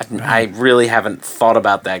I really haven't thought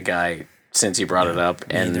about that guy since you brought it up,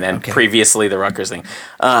 and then previously the Rutgers thing.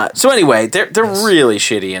 So anyway, they're really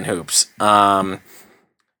shitty in hoops.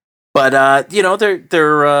 But you know,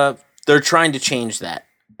 they're trying to change that.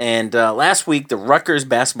 And last week, the Rutgers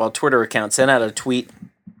basketball Twitter account sent out a tweet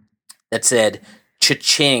that said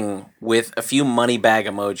cha-ching with a few money bag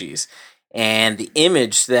emojis. And the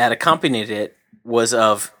image that accompanied it was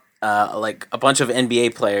of like a bunch of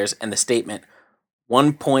NBA players and the statement,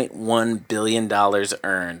 $1.1 billion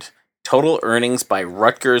earned. Total earnings by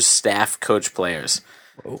Rutgers staff coach players.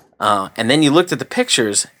 And then you looked at the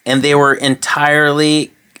pictures and they were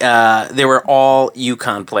entirely, they were all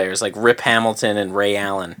UConn players like Rip Hamilton and Ray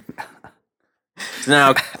Allen.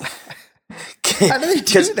 Now, how do they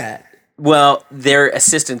do that? Well, their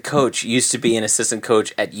assistant coach used to be an assistant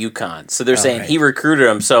coach at UConn. So they're saying he recruited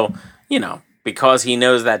him. So, you know, because he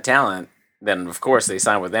knows that talent, then of course they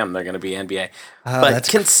sign with them. They're going to be NBA. But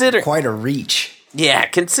that's quite a reach. Yeah,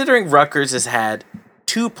 considering Rutgers has had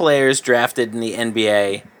 2 players drafted in the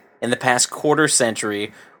NBA in the past quarter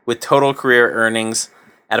century with total career earnings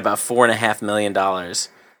at about $4.5 million.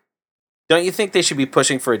 Don't you think they should be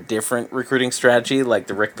pushing for a different recruiting strategy like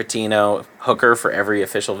the Rick Pitino hooker for every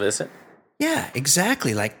official visit? Yeah,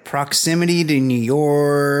 exactly. Like proximity to New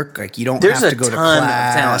York. Like you don't have to go to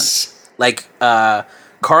class. Like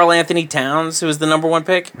Karl Anthony Towns, who was the number 1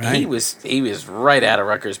 pick, right. he was right out of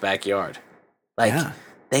Rutgers' backyard. Like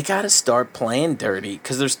they got to start playing dirty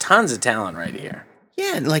because there's tons of talent right here.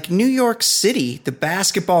 Yeah, like New York City, the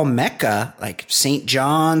basketball mecca, like St.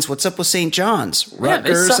 John's. What's up with St. John's?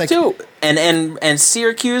 Rutgers, they suck too. And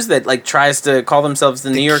Syracuse that like tries to call themselves the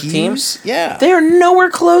New York team. Yeah, they are nowhere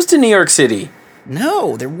close to New York City.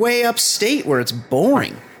 No, they're way upstate where it's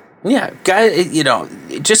boring. Yeah, guys, you know,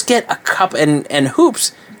 just get a cup and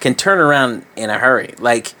hoops can turn around in a hurry.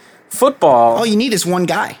 Like football, all you need is one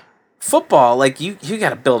guy. Football, like you got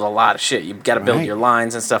to build a lot of shit. You got to build your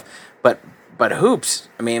lines and stuff. But hoops,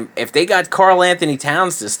 I mean, if they got Karl Anthony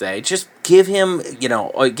Towns to stay, just give him, you know,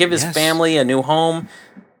 or give his family a new home.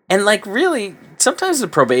 And, like, really, sometimes the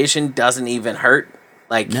probation doesn't even hurt.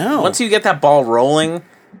 Like, once you get that ball rolling,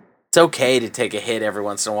 it's okay to take a hit every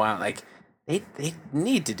once in a while. Like, they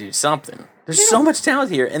need to do something. There's so much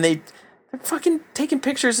talent here, and they're fucking taking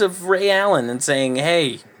pictures of Ray Allen and saying,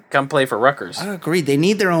 hey, come play for Rutgers. I agree. They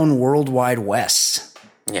need their own worldwide West.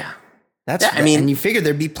 Yeah. I mean, and you figure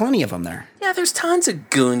there'd be plenty of them there. Yeah, there's tons of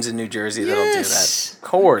goons in New Jersey that'll do that. Of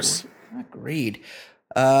course. Agreed.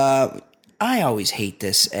 I always hate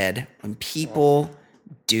this, Ed, when people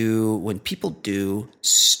do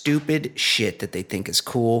stupid shit that they think is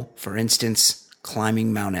cool. For instance,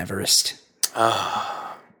 climbing Mount Everest.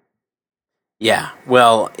 Yeah.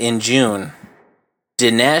 Well, in June,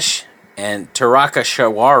 Dinesh and Taraka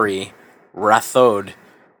Shawari Rathod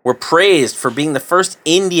were praised for being the first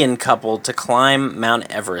Indian couple to climb Mount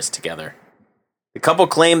Everest together. The couple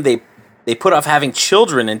claimed they put off having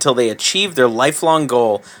children until they achieved their lifelong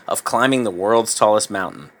goal of climbing the world's tallest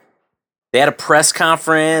mountain. They had a press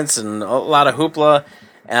conference and a lot of hoopla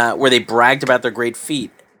where they bragged about their great feat.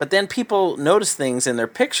 But then people noticed things in their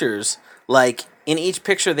pictures, like in each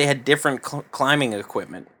picture they had different climbing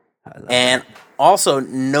equipment. And also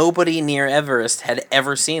nobody near Everest had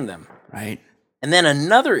ever seen them. Right. And then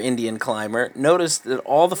another Indian climber noticed that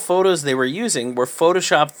all the photos they were using were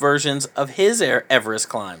photoshopped versions of his Everest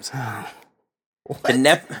climbs.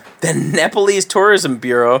 The Nepalese Tourism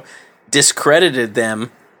Bureau discredited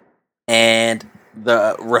them, and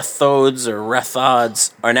the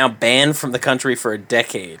Rathods are now banned from the country for a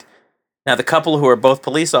decade. Now, the couple, who are both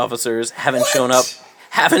police officers, haven't shown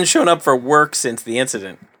up for work since the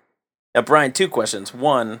incident. Now, Brian, 2 questions.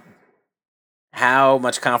 1, how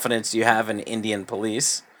much confidence do you have in Indian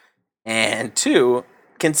police? And 2,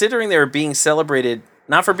 considering they were being celebrated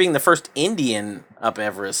not for being the first Indian up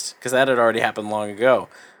Everest, because that had already happened long ago,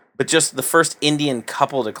 but just the first Indian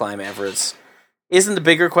couple to climb Everest, isn't the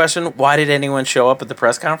bigger question, why did anyone show up at the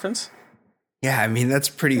press conference? Yeah, I mean, that's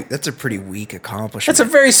a pretty weak accomplishment. That's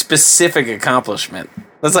a very specific accomplishment.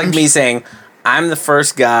 That's like me saying, I'm the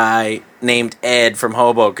first guy named Ed from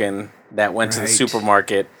Hoboken that went to the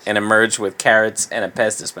supermarket and emerged with carrots and a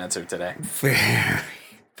Pez dispenser today.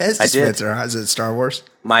 Pez dispenser? Is it Star Wars?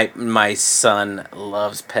 My son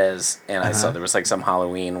loves Pez, and I saw there was like some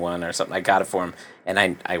Halloween one or something. I got it for him,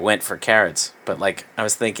 and I went for carrots. But like I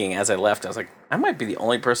was thinking as I left, I was like, I might be the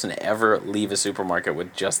only person to ever leave a supermarket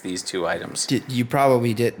with just these 2 items. You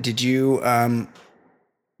probably did. Did you? You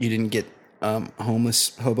didn't get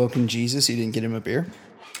homeless Hoboken Jesus? You didn't get him a beer?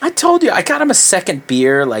 I told you I got him a second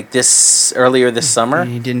beer like earlier this summer.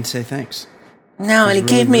 And he didn't say thanks. No, and he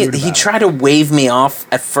gave me. He tried to wave me off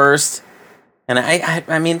at first, and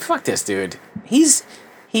I mean, fuck this dude. He's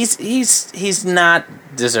not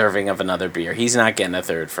deserving of another beer. He's not getting a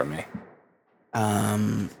third from me.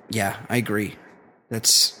 Yeah, I agree.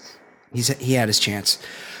 He had his chance.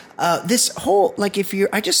 This whole, like,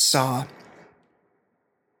 I just saw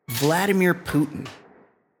Vladimir Putin,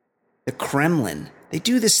 the Kremlin. They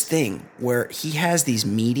do this thing where he has these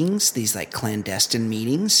meetings, these like clandestine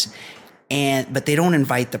meetings, but they don't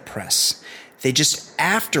invite the press. They just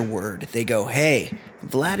afterward they go, "Hey,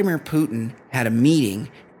 Vladimir Putin had a meeting,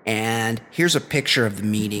 and here's a picture of the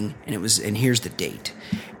meeting, and here's the date."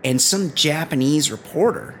 And some Japanese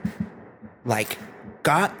reporter, like,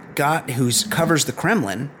 who covers the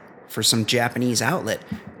Kremlin for some Japanese outlet,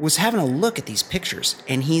 was having a look at these pictures,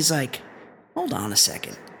 and he's like, "Hold on a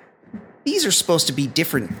second. These are supposed to be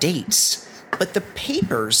different dates, but the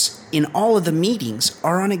papers in all of the meetings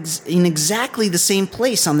are in exactly the same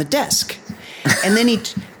place on the desk." And then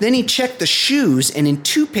he checked the shoes, and in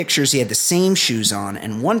 2 pictures he had the same shoes on,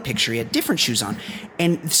 and 1 picture he had different shoes on.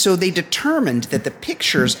 And so they determined that the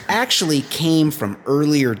pictures actually came from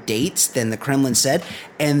earlier dates than the Kremlin said.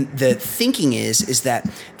 And the thinking is that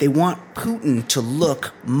they want Putin to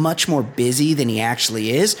look much more busy than he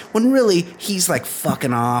actually is, when really he's like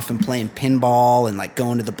fucking off and playing pinball and like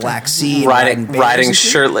going to the Black Sea, riding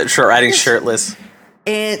shirtless.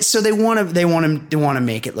 And so they want to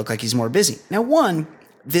make it look like he's more busy. Now,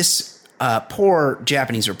 this poor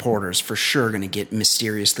Japanese reporter is for sure going to get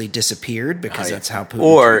mysteriously disappeared, because that's how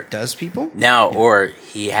Putin does people. Or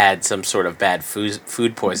he had some sort of bad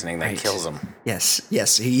food poisoning that kills him.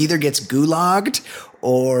 Yes. He either gets gulagged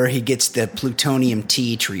or he gets the plutonium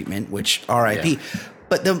T treatment, which R.I.P. Yeah.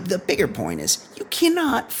 But the bigger point is, you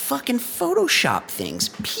cannot fucking Photoshop things.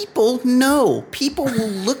 People know. People will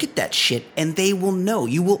look at that shit and they will know.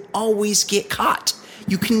 You will always get caught.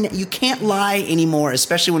 You can't lie anymore,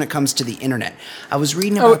 especially when it comes to the internet. I was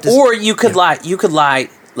reading about this. Or you could lie. You could lie.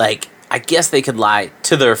 Like, I guess they could lie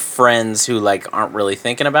to their friends who like aren't really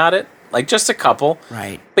thinking about it. Like, just a couple.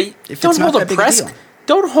 Right. But don't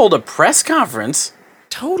hold a press conference.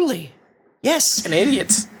 Totally. Yes. And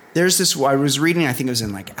idiots. There's this, I was reading, I think it was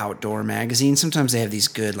in like Outdoor Magazine. Sometimes they have these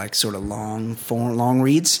good, like, sort of long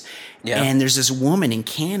reads. Yeah. And there's this woman in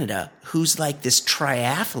Canada who's like this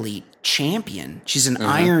triathlete champion. She's an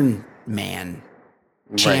Ironman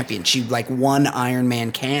champion. Right. She like won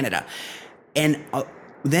Ironman Canada. And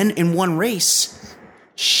then in one race,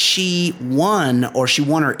 she won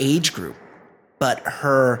her age group. But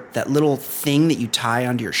that little thing that you tie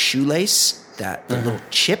onto your shoelace, the little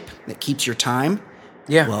chip that keeps your time,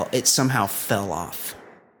 well, it somehow fell off.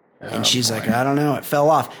 And she's like, I don't know, it fell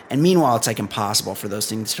off. And meanwhile, it's like impossible for those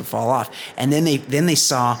things to fall off. And then they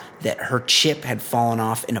saw that her chip had fallen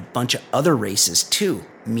off in a bunch of other races too.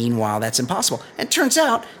 Meanwhile, that's impossible. And it turns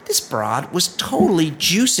out this broad was totally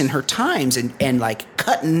juicing her times and like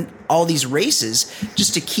cutting all these races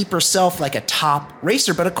just to keep herself like a top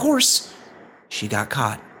racer. But of course, she got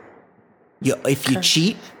caught. If you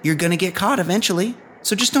cheat, you're going to get caught eventually.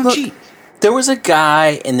 So just don't cheat. There was a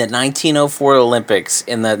guy in the 1904 Olympics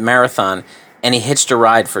in the marathon, and he hitched a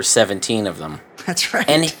ride for 17 of them. That's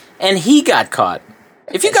right. And he got caught.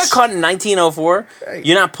 If you got caught in 1904, Right.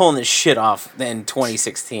 you're not pulling this shit off in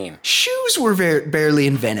 2016. Shoes were barely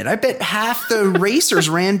invented. I bet half the racers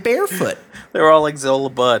ran barefoot. They were all like Zola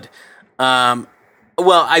Bud.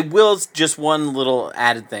 Well, I will, just one little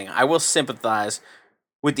added thing. I will sympathize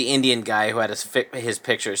with the Indian guy who had his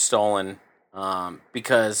picture stolen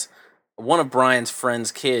because one of Brian's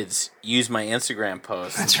friend's kids used my Instagram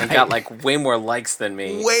post and got like way more likes than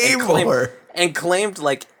me. Way more. And claimed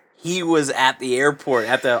like he was at the airport,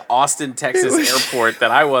 at the Austin, Texas airport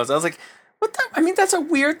that I was. I was like, what the? I mean, that's a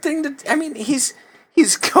weird thing to... I mean, he's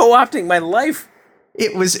co-opting my life.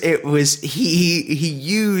 It was he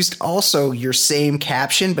used also your same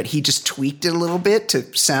caption, but he just tweaked it a little bit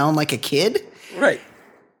to sound like a kid. Right.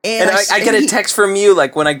 And I get a text from you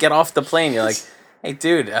like when I get off the plane. You're like, "Hey,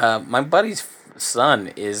 dude, my buddy's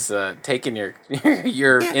son is taking your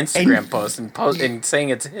Instagram post and saying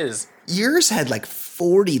it's his." Yours had like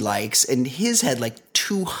 40 likes, and his had like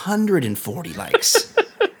 240 likes.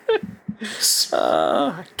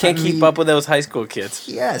 Can't keep up with those high school kids.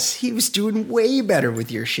 Yes, he was doing way better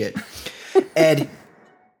with your shit. Ed,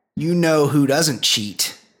 you know who doesn't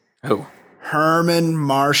cheat? Who? Herman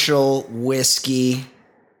Marshall Whiskey.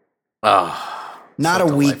 Oh, Not so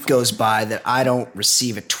a week delightful. goes by that I don't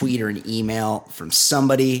receive a tweet or an email from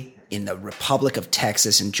somebody in the Republic of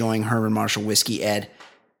Texas enjoying Herman Marshall Whiskey. Ed,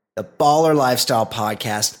 the Baller Lifestyle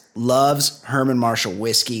Podcast loves Herman Marshall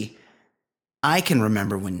Whiskey. I can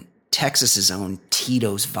remember when Texas's own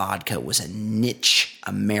Tito's vodka was a niche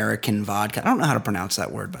American vodka. I don't know how to pronounce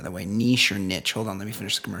that word, by the way. Niche or niche. Hold on, let me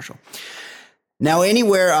finish the commercial. Now,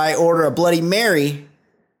 anywhere I order a Bloody Mary,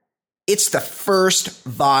 it's the first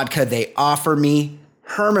vodka they offer me.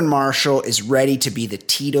 Herman Marshall is ready to be the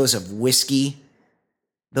Tito's of whiskey.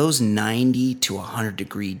 Those 90 to 100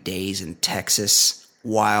 degree days in Texas,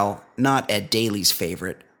 while not Ed Daly's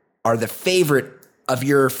favorite, are the favorite of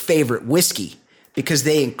your favorite whiskey, because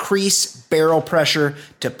they increase barrel pressure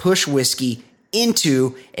to push whiskey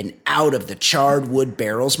into and out of the charred wood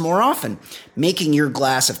barrels more often, making your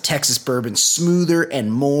glass of Texas bourbon smoother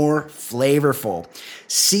and more flavorful.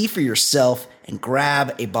 See for yourself and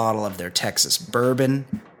grab a bottle of their Texas bourbon,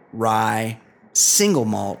 rye, single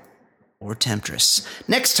malt, or Temptress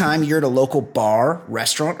next time you're at a local bar,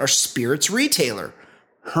 restaurant, or spirits retailer.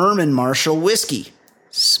 Herman Marshall Whiskey.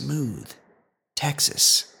 Smooth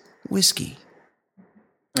Texas whiskey.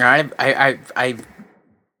 I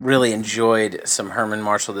really enjoyed some Herman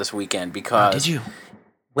Marshall this weekend because Did you?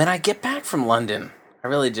 when I get back from London, I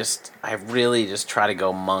really just try to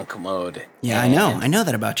go monk mode. Yeah, And- I know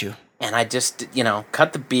that about you. And I just,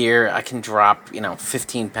 cut the beer. I can drop,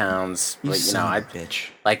 15 pounds. But, son of a bitch.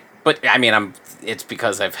 It's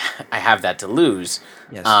because I have that to lose.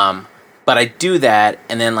 Yes. But I do that,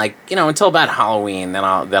 and then until about Halloween, then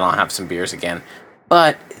I'll have some beers again.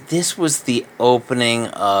 But this was the opening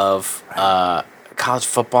of college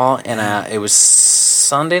football, and it was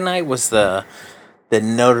Sunday night. Was the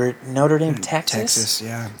Notre Dame Texas?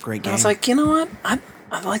 Yeah, great And game. I was like, you know what?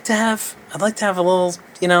 I'd like to have a little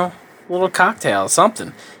little cocktail,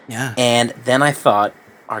 something. Yeah, And then I thought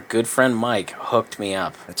our good friend Mike hooked me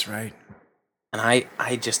up, that's right. and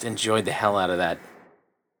I just enjoyed the hell out of that.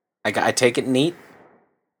 I take it neat.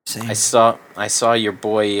 Same. I saw your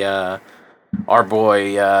boy, our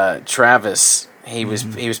boy Travis. He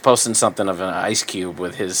was posting something of an ice cube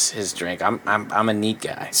with his drink. I'm a neat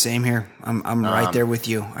guy. Same here. I'm right there with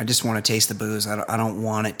you. I just want to taste the booze. I don't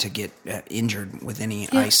want it to get injured with any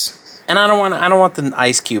ice. And I don't want the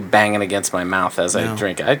ice cube banging against my mouth as I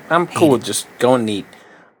drink it. I'm cool with just going neat.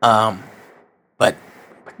 But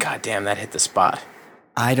goddamn, that hit the spot.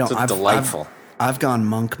 I don't. It's delightful. I've gone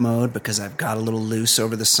monk mode because I've got a little loose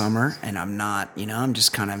over the summer, and I'm not. I'm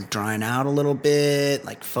just kind of drying out a little bit,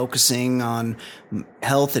 like focusing on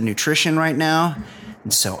health and nutrition right now.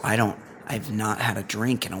 And so I've not had a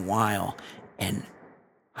drink in a while, and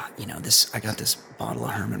I got this bottle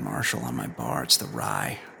of Herman Marshall on my bar. It's the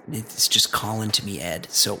rye. It's just calling to me, Ed.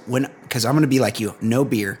 So because I'm going to be like you, no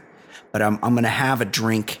beer, but I'm going to have a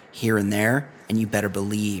drink here and there, and you better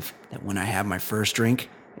believe that when I have my first drink,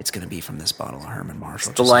 it's going to be from this bottle of Herman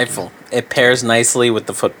Marshall. Delightful. It pairs nicely with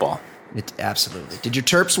the football. Absolutely. Did your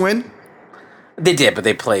Terps win? They did, but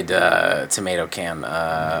they played Tomato Can.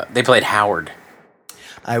 They played Howard.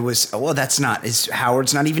 Howard's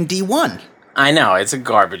not even D1. I know, it's a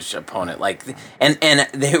garbage opponent. And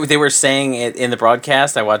they were saying it in the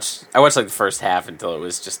broadcast. I watched like the first half until it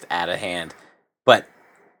was just out of hand. But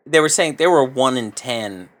they were saying they were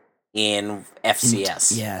 1-10 in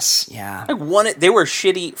FCS. Yes, yeah. They were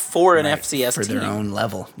shitty for an FCS for team. their own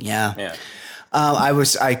level. Yeah. Yeah. I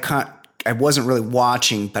I wasn't really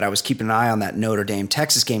watching, but I was keeping an eye on that Notre Dame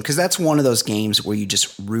Texas game because that's one of those games where you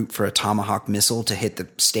just root for a Tomahawk missile to hit the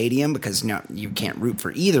stadium because you can't root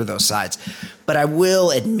for either of those sides. But I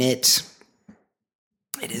will admit,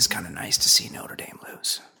 it is kind of nice to see Notre Dame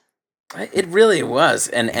lose. It really was,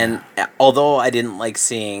 and although I didn't like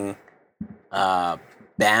seeing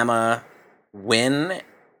Bama win,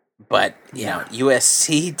 but you know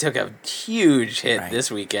USC took a huge hit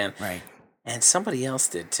this weekend, right? And somebody else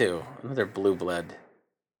did too. Another blue blood.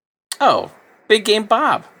 Oh, Big Game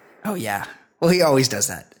Bob. Oh yeah. Well, he always does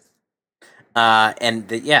that.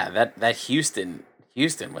 That Houston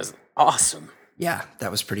was awesome. Yeah,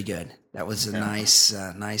 that was pretty good. That was a nice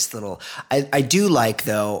little. I do like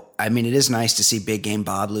though. I mean, it is nice to see Big Game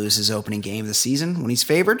Bob lose his opening game of the season when he's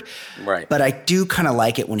favored. Right. But I do kind of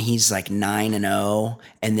like it when he's like 9-0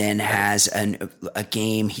 and then has a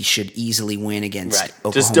game he should easily win against.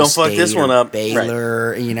 Oklahoma just don't State fuck this one up.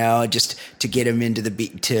 Baylor, just to get him into the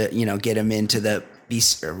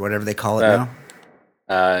beast or whatever they call it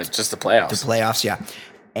now. Just the playoffs. The playoffs, yeah.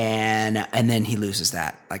 And then he loses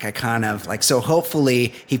that. Like I kind of like, so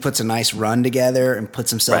hopefully he puts a nice run together and puts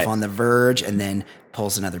himself on the verge and then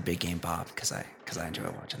pulls another Big Game Bob because I enjoy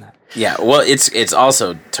watching that. Yeah, well, it's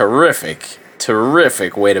also terrific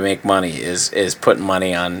way to make money is putting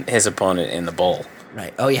money on his opponent in the bowl.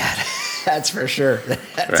 Right. Oh yeah, that's for sure.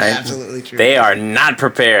 That's absolutely true. They are not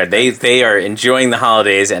prepared. They are enjoying the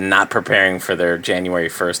holidays and not preparing for their January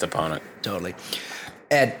 1st opponent. Totally.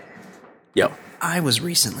 Ed. Yo. I was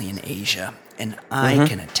recently in Asia, and I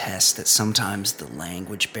can attest that sometimes the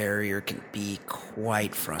language barrier can be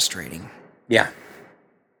quite frustrating. Yeah.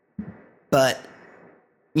 But,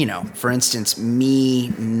 for instance, me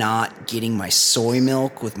not getting my soy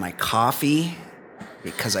milk with my coffee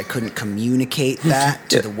because I couldn't communicate that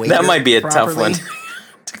to the waiter that might be a properly. tough one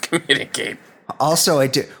to communicate. Also,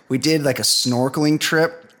 we did like a snorkeling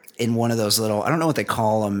trip in one of those little, I don't know what they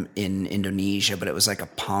call them in Indonesia, but it was like a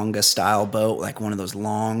Ponga style boat, like one of those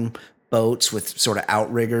long boats with sort of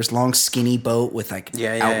outriggers, long skinny boat with like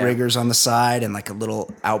outriggers on the side and like a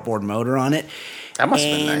little outboard motor on it. That must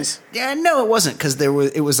have been nice. Yeah, no, it wasn't because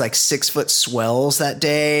it was like 6-foot swells that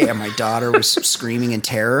day, and my daughter was screaming in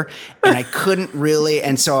terror, and I couldn't really,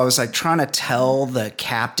 and so I was like trying to tell the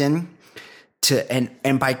captain.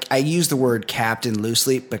 I use the word captain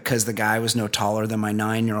loosely because the guy was no taller than my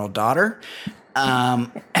 9-year-old daughter.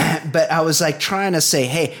 But I was like trying to say,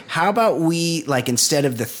 hey, how about we, like, instead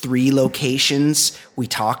of the 3 locations we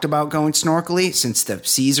talked about going snorkeling, since the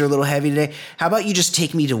seas are a little heavy today, how about you just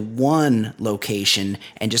take me to one location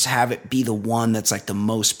and just have it be the one that's like the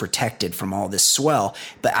most protected from all this swell?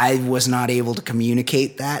 But I was not able to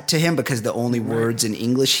communicate that to him because the only words in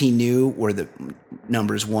English he knew were the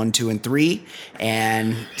numbers 1, 2, and 3.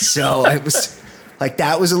 And so I was like,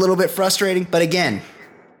 that was a little bit frustrating. But again,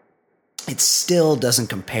 it still doesn't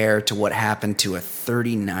compare to what happened to a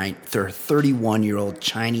 31-year-old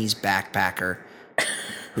Chinese backpacker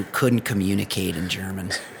who couldn't communicate in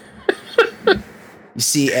German. You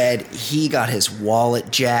see, Ed, he got his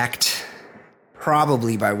wallet jacked,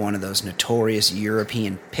 probably by one of those notorious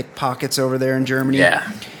European pickpockets over there in Germany. Yeah,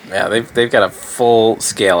 they've got a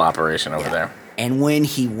full-scale operation over there. And when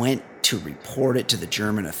he went to report it to the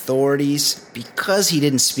German authorities, because he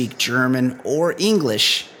didn't speak German or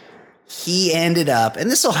English, he ended up, and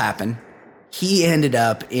this will happen, he ended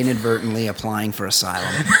up inadvertently applying for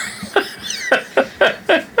asylum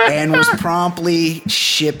and was promptly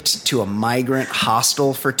shipped to a migrant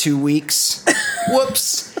hostel for 2 weeks.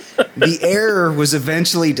 Whoops. The error was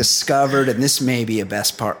eventually discovered, and this may be the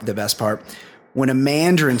best part, when a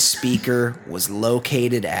Mandarin speaker was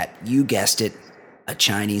located at, you guessed it, a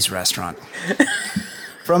Chinese restaurant.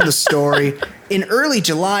 From the story, in early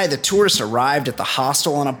July, the tourist arrived at the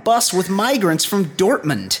hostel on a bus with migrants from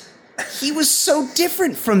Dortmund. He was so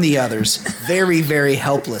different from the others. Very, very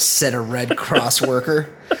helpless, said a Red Cross worker.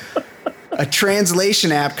 A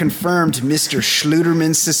translation app confirmed Mr.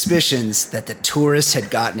 Schluterman's suspicions that the tourist had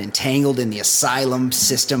gotten entangled in the asylum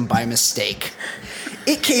system by mistake.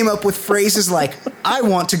 It came up with phrases like, I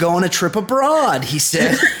want to go on a trip abroad, he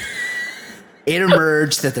said. It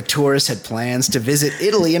emerged that the tourist had plans to visit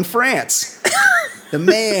Italy and France. The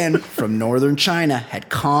man from northern China had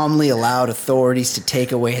calmly allowed authorities to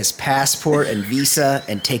take away his passport and visa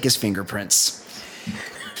and take his fingerprints.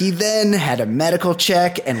 He then had a medical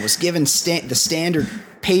check and was given the standard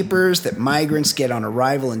papers that migrants get on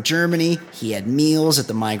arrival in Germany. He had meals at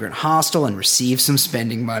the migrant hostel and received some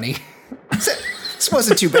spending money. This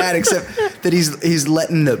wasn't too bad, except that he's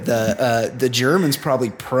letting the Germans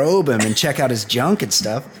probably probe him and check out his junk and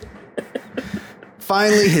stuff.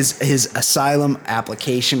 finally, his asylum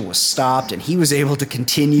application was stopped, and he was able to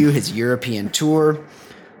continue his European tour.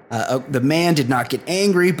 The man did not get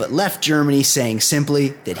angry, but left Germany saying simply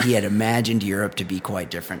that he had imagined Europe to be quite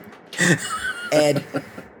different. Ed,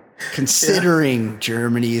 considering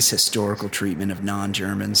Germany's historical treatment of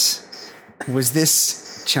non-Germans, was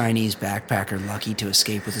this Chinese backpacker lucky to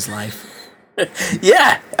escape with his life?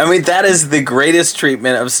 Yeah, I mean, that is the greatest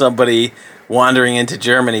treatment of somebody wandering into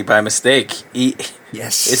Germany by mistake.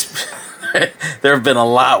 Yes. There have been a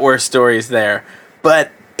lot worse stories there,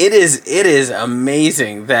 but it is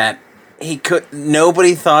amazing that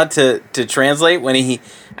nobody thought to translate when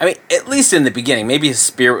I mean, at least in the beginning, maybe his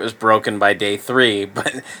spirit was broken by day 3,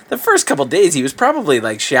 but the first couple days he was probably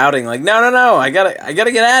like shouting like, no, I gotta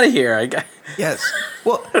get out of here. Yes.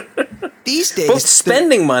 Well, these days, but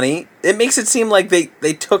spending money, it makes it seem like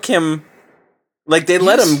they took him, like they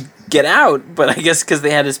let him get out, but I guess because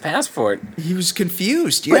they had his passport. He was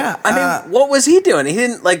confused, yeah. But, I mean, what was he doing? He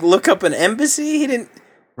didn't, like, look up an embassy? He didn't...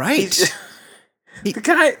 Right.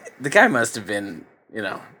 The guy must have been, you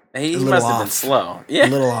know, he must have been slow. Yeah. A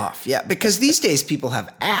little off, yeah. Because these days people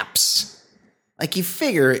have apps. Like, you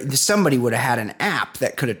figure somebody would have had an app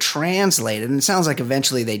that could have translated, and it sounds like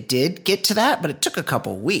eventually they did get to that, but it took a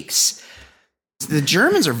couple weeks. The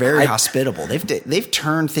Germans are very hospitable. They've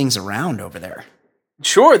turned things around over there.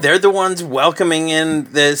 Sure, they're the ones welcoming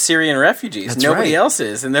in the Syrian refugees. That's Nobody right. else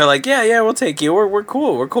is, and they're like, yeah, we'll take you. We're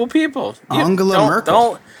cool. We're cool people. Angela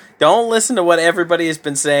Merkel. Don't listen to what everybody has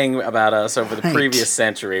been saying about us over the previous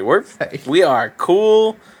century. We are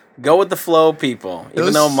cool. Go with the flow, people.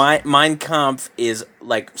 Even though Mein Kampf is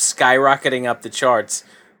like skyrocketing up the charts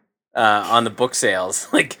on the book sales.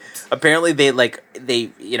 Like, apparently they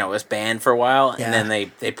it was banned for a while, and then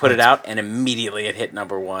they put it out, and immediately it hit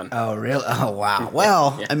number 1. Oh, really? Oh, wow.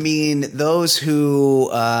 Well, yeah. I mean, those who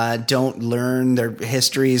don't learn their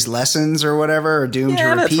history's lessons or whatever are doomed to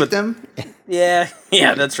repeat them. Yeah,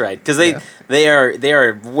 that's right. Because they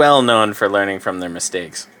are well known for learning from their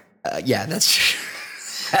mistakes. Yeah, that's true.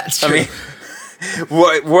 That's true. I mean,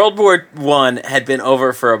 World War I had been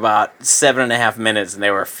over for about 7.5 minutes, and they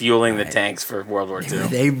were fueling the tanks for World War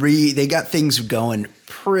II. They got things going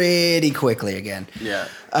pretty quickly again. Yeah.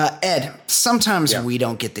 Ed, sometimes we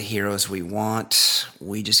don't get the heroes we want.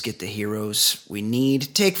 We just get the heroes we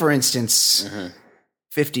need. Take, for instance,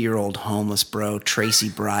 50-year-old homeless bro, Tracy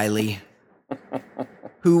Briley,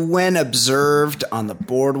 who, when observed on the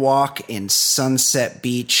boardwalk in Sunset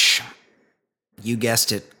Beach, you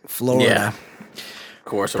guessed it, Florida, of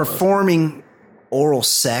course, performing oral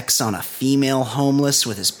sex on a female homeless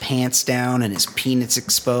with his pants down and his penis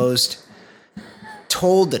exposed,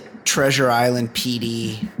 told the Treasure Island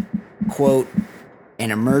PD, quote,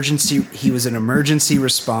 he was an emergency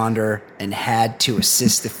responder and had to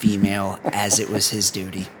assist the female as it was his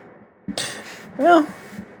duty. Well,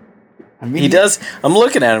 I mean, he does. I'm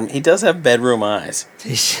looking at him. He does have bedroom eyes,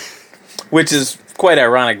 which is quite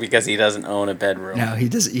ironic because he doesn't own a bedroom. No, he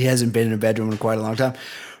doesn't. He hasn't been in a bedroom in quite a long time.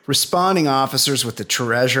 Responding officers with the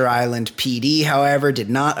Treasure Island PD, however,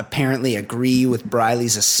 did not apparently agree with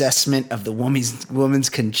Briley's assessment of the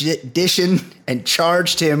woman's condition and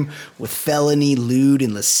charged him with felony lewd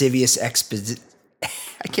and lascivious exhibition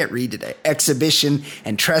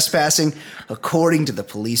and trespassing. According to the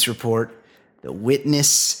police report, the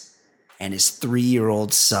witness and his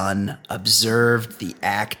 3-year-old son observed the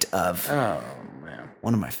act of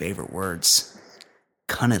one of my favorite words,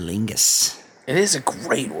 cunnilingus. It is a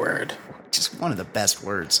great word. Just one of the best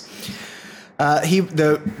words.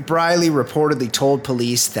 Briley reportedly told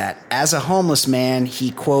police that as a homeless man,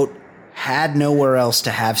 he, quote, had nowhere else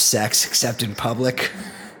to have sex except in public.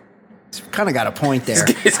 He's kind of got a point there.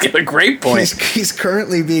 He's got a great point. He's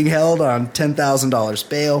currently being held on $10,000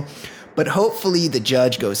 bail, but hopefully the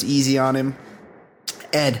judge goes easy on him.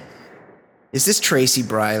 Ed, is this Tracy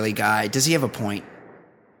Briley guy, does he have a point?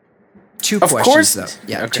 Two questions, though.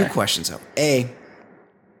 Yeah, okay. 2 questions, though. A,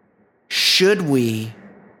 should we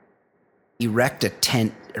erect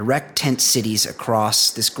tent cities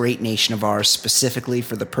across this great nation of ours specifically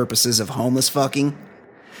for the purposes of homeless fucking?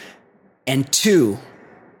 And 2,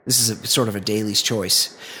 this is sort of a Daly's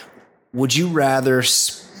choice. Would you rather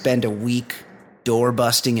spend a week door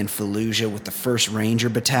busting in Fallujah with the 1st Ranger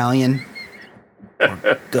Battalion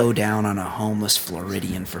or go down on a homeless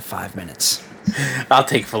Floridian for 5 minutes? I'll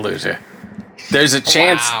take Fallujah. There's a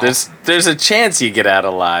chance. Wow. There's a chance you get out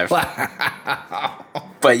alive. Wow.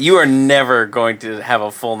 But you are never going to have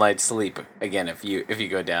a full night's sleep again if you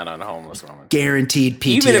go down on a homeless woman. Guaranteed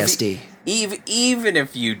PTSD. Even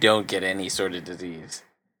if you don't get any sort of disease.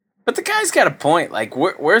 But the guy's got a point. Like,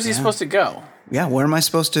 where's he supposed to go? Yeah, where am I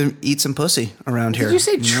supposed to eat some pussy around here? Did you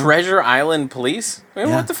say know? Treasure Island Police? I mean,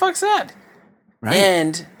 Yeah. what the fuck's that? Right.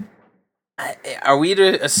 And are we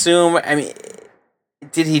to assume? I mean,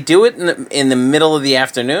 did he do it in the middle of the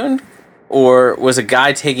afternoon, or was a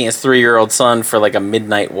guy taking his 3-year-old son for like a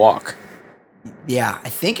midnight walk? Yeah, I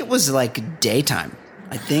think it was like daytime.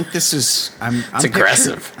 I think this is. It's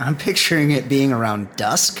aggressive. I'm picturing it being around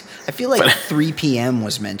dusk. I feel like 3 p.m.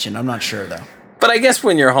 was mentioned. I'm not sure though. But I guess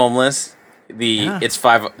when you're homeless, it's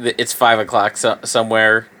 5 o'clock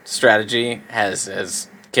somewhere strategy has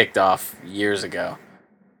kicked off years ago.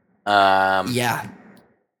 Yeah.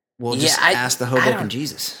 We'll just ask the Hoboken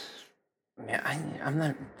Jesus. Yeah, I'm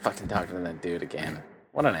not fucking talking to that dude again.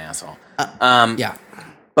 What an asshole. Yeah.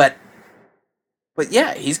 But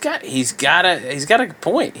yeah, he's got a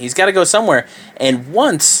point. He's got to go somewhere. And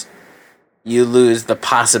once you lose the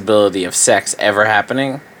possibility of sex ever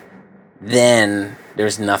happening, then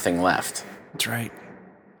there's nothing left. That's right.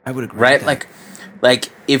 I would agree. Right? With that.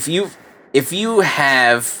 Like if you're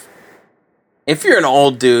an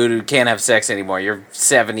old dude who can't have sex anymore, you're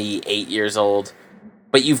 78 years old,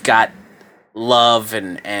 but you've got love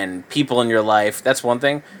and people in your life, that's one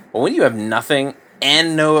thing. But when you have nothing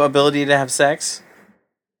and no ability to have sex,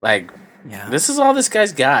 this is all this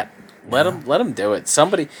guy's got. Let him do it.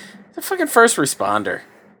 Somebody, the fucking first responder,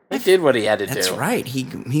 he did what he had to do. That's right. He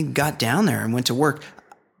got down there and went to work.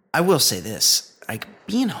 I will say this, like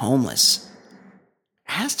being homeless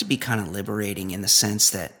has to be kind of liberating in the sense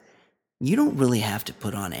that you don't really have to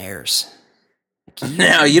put on airs.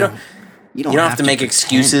 You don't have to make pretend.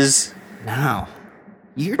 excuses. No.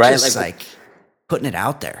 You're right? just like putting it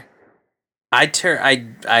out there.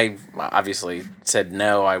 I obviously said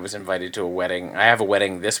no. I was invited to a wedding. I have a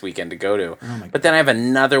wedding this weekend to go to. But then I have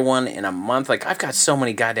another one in a month. Like, I've got so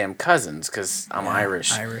many goddamn cousins because I'm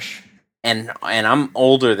Irish. And I'm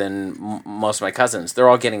older than most of my cousins. They're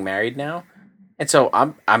all getting married now. And so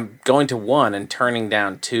I'm going to one and turning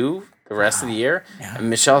down two the rest of the year. Yeah. And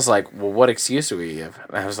Michelle's like, well, what excuse do we give?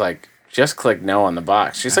 And I was like, just click no on the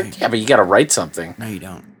box. She's like, yeah, but you got to write something. No, you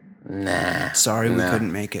don't. Nah. Sorry, we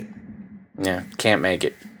couldn't make it. Yeah, can't make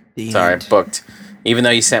it. The Sorry, end. booked. Even though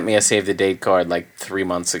you sent me a save the date card like 3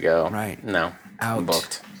 months ago. Right. No, out. I'm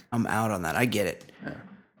booked. I'm out on that. I get it.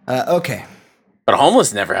 Yeah. Okay. But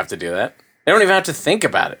homeless never have to do that. They don't even have to think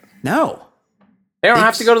about it. No. They don't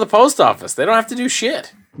have to go to the post office. They don't have to do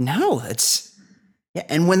shit. No, yeah.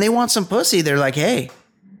 And when they want some pussy, they're like, "Hey,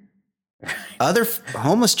 other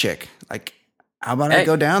homeless chick, like, how about I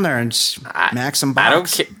go down there and smack some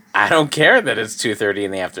box?" I don't care that it's 2:30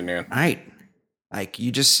 in the afternoon. Right. Like,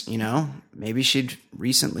 you just, maybe she'd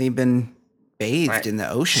recently been bathed in the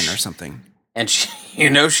ocean or something. And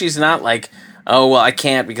she's not like, oh, well, I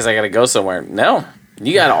can't because I got to go somewhere. No,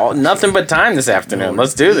 you got nothing but time this afternoon.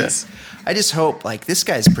 Let's do this. I just hope, this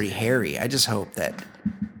guy's pretty hairy. I just hope that,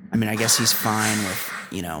 I guess he's fine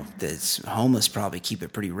with, this homeless probably keep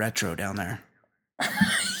it pretty retro down there.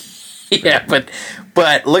 Yeah,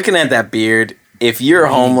 but looking at that beard, if you're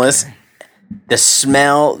homeless, the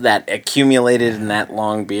smell that accumulated in that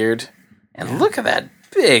long beard, and look at that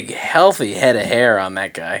big, healthy head of hair on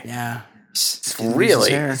that guy. Yeah. It's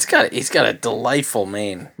really, he's got a delightful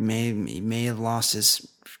mane. He may have lost his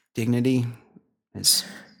dignity, his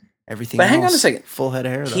everything. But else. hang on a second, full head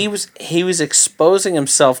of hair. Though. He was exposing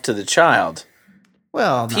himself to the child.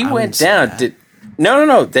 Well, he went down.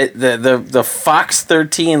 No. The Fox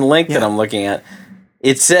 13 link that I'm looking at,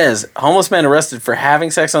 it says homeless man arrested for having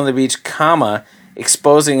sex on the beach,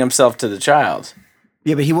 exposing himself to the child.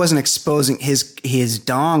 Yeah, but he wasn't exposing his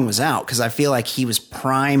dong was out because I feel like he was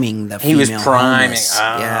priming the female. He was priming. Homeless.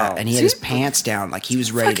 Oh. Yeah, and he had his pants down like he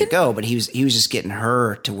was ready to go, but he was just getting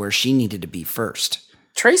her to where she needed to be first.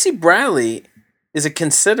 Tracy Bradley is a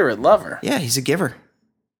considerate lover. Yeah, he's a giver.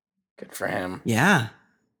 Good for him. Yeah,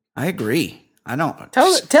 I agree. I don't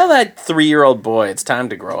tell that 3-year-old boy it's time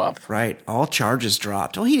to grow up. Right. All charges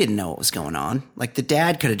dropped. Well, he didn't know what was going on. Like the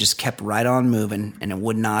dad could have just kept right on moving, and it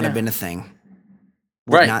would not have been a thing.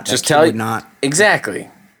 Just tell you not exactly.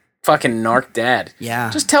 Fucking narc dad. Yeah.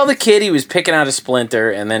 Just tell the kid he was picking out a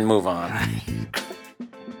splinter, and then move on.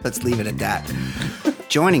 Let's leave it at that.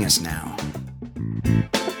 Joining us now,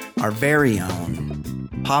 our very own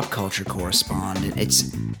pop culture correspondent.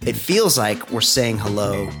 It feels like we're saying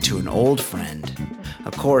hello to an old friend.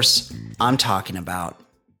 Of course, I'm talking about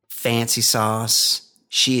Fancy Sauce.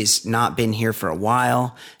 She has not been here for a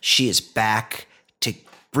while. She is back to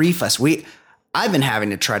brief us. I've been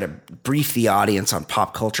having to try to brief the audience on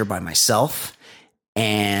pop culture by myself,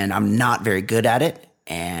 and I'm not very good at it.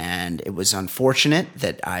 And it was unfortunate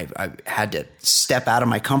that I had to step out of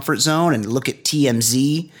my comfort zone and look at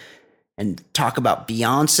TMZ and talk about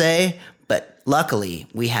Beyonce. But luckily,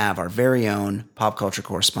 we have our very own pop culture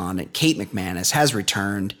correspondent, Kate McManus, has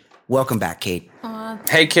returned. Welcome back, Kate.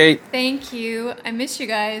 Hey, Kate. Thank you. I miss you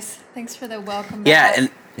guys. Thanks for the welcome Yeah, back. and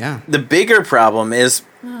Yeah. the bigger problem is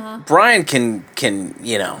Brian can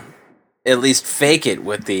at least fake it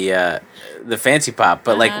with the fancy pop,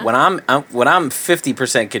 but like when I'm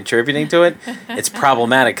 50% contributing to it, it's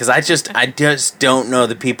problematic because I just don't know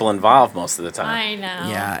the people involved most of the time. I know.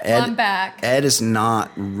 Yeah, Well, I'm back. Ed is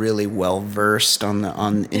not really well versed in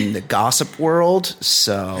the gossip world,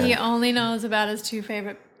 so He only knows about his two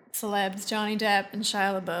favorite celebs, Johnny Depp and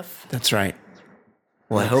Shia LaBeouf. that's right.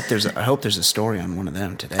 Well, I hope there's a story on one of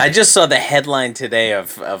them today. I just saw the headline today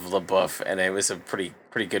of LaBeouf, and it was a pretty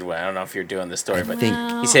good one. I don't know if you're doing the story, but think-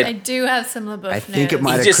 Well, he said I do have some LaBeouf I think it news,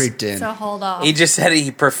 might have just- creeped in. so hold off. he just said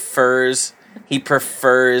he prefers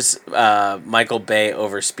Michael Bay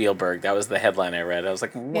over Spielberg. That was the headline I read. I was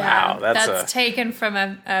like, wow, that's taken from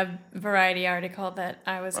a Variety article that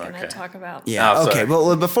I was going to Okay. talk about. Yeah. Oh, Okay. sorry.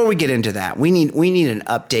 Well, before we get into that, we need an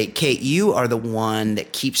update. Kate, you are the one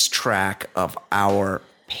that keeps track of our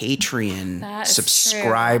Patreon That is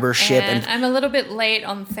subscribership, true. And I'm a little bit late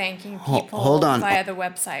on thanking people hold on. via the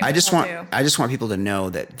website. I just but want I'll do. people to know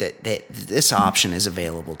that this option is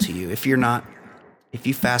available to you. If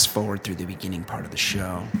you fast forward through the beginning part of the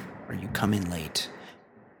show or you come in late,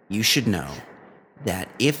 you should know that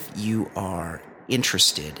if you are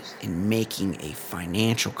interested in making a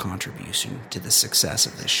financial contribution to the success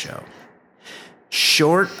of this show,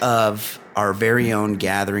 short of our very own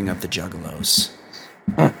gathering of the Juggalos,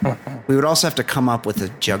 we would also have to come up with a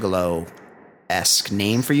Juggalo-esque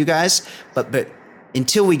name for you guys. But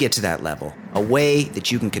until we get to that level, a way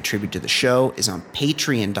that you can contribute to the show is on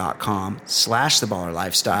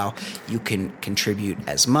patreon.com/theballerlifestyle. You can contribute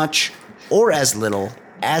as much or as little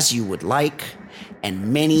as you would like.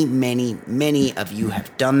 And many, many, many of you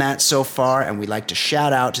have done that so far. And we'd like to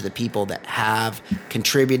shout out to the people that have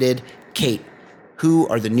contributed. Kate, who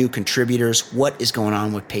are the new contributors? What is going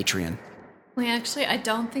on with Patreon? I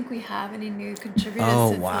don't think we have any new contributors. Oh,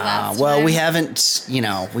 since the wow. last Well, time. we haven't,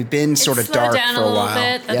 we've been sort of It's slowed dark down for a little while.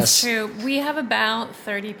 bit. Yes. That's true. We have about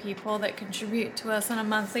 30 people that contribute to us on a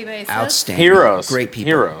monthly basis. Outstanding. Heroes. Great people.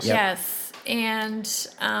 Heroes. Yep. Yes. And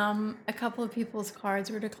a couple of people's cards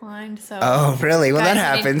were declined. So Oh, really? Well, guys,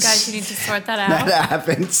 that you happens. Guys, you need to sort that out. That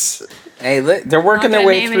happens. Hey, they're working Not their gonna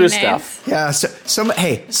way name through any stuff. names. Yeah. So,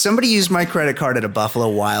 somebody used my credit card at a Buffalo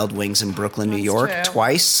Wild Wings in Brooklyn, New That's York, true.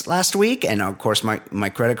 twice last week, and of course, my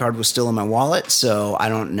credit card was still in my wallet. So I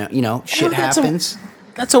don't know. Shit that's happens.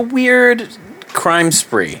 That's a weird crime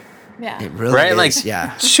spree, Yeah. It really right? is. Like,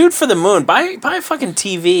 yeah. shoot for the moon. Buy a fucking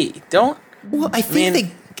TV. Don't. Well, I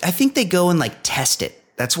think they go and like test it.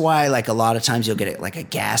 That's why like a lot of times you'll get it like a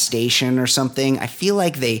gas station or something. I feel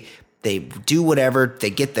like they do whatever. They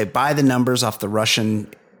buy the numbers off the Russian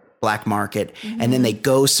black market and then they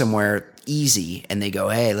go somewhere easy and they go,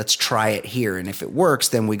 hey, let's try it here. And if it works,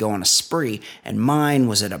 then we go on a spree. And mine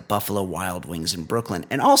was at a Buffalo Wild Wings in Brooklyn.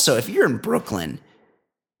 And also, if you're in Brooklyn,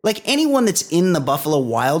 like anyone that's in the Buffalo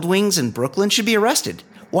Wild Wings in Brooklyn should be arrested.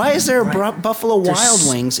 Why is there a Buffalo Wild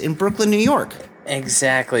Wings in Brooklyn, New York?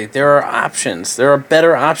 Exactly. There are options. There are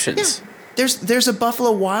better options. There's a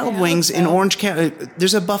Buffalo Wild Wings in Orange County.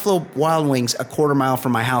 There's a Buffalo Wild Wings a quarter mile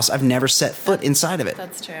from my house. I've never set foot inside of it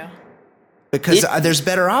That's true. because there's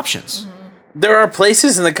better options. There are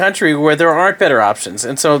places in the country where there aren't better options,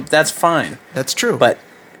 and so that's fine. That's true. But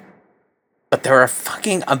there are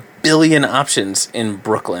fucking a billion options in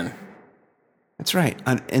Brooklyn. that's right.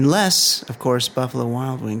 Unless, of course, Buffalo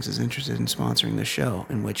Wild Wings is interested in sponsoring the show,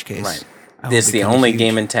 in which case, Right. I will This is the become only huge-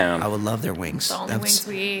 game in town. I would love their wings. The only wings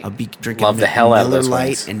we eat. I'll be drinking Love the hell out of Miller those Lite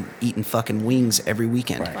wings. and eating fucking wings every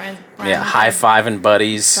weekend. Brian Yeah, will get high fiving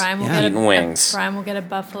buddies, Brian will Yeah. get eating wings. Brian will get a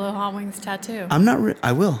Buffalo Hot Wings tattoo.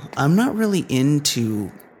 I will. I'm not really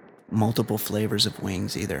into multiple flavors of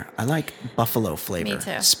wings either. I like buffalo flavor. Me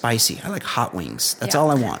too. Spicy. I like hot wings. That's Yeah. all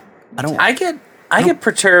I want. I don't I get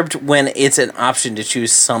perturbed when it's an option to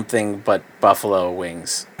choose something but buffalo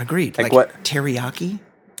wings. agreed. Like Like what? Teriyaki?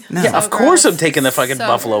 No. Yeah, So of course gross. I'm taking the fucking So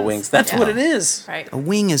buffalo gross. wings. That's Yeah. what it is. Right. A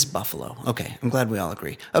wing is buffalo. Okay, I'm glad we all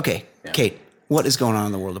agree. Okay, Kate, what is going on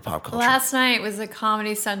in the world of pop culture? Last night was a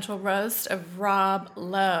Comedy Central roast of Rob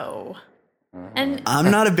Lowe. And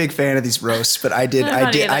I'm not a big fan of these roasts, but I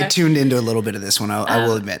either. tuned into a little bit of this one. I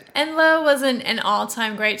will admit. And Lowe wasn't an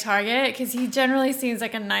all-time great target because he generally seems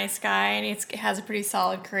like a nice guy and he has a pretty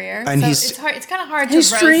solid career. And so he's- it's hard. It's kind of hard to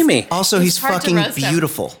He's roast. dreamy. Also, It's he's hard to fucking roast him.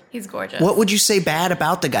 beautiful. He's gorgeous. What would you say bad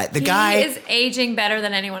about the guy? The guy is aging better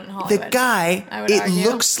than anyone in Hollywood. The guy, I would it argue.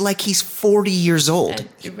 looks like he's 40 years old.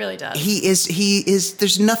 It really does. He is,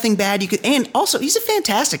 there's nothing bad you could, and also he's a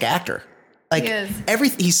fantastic actor. Like, He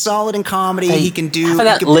is. he's solid in comedy. He can do. For he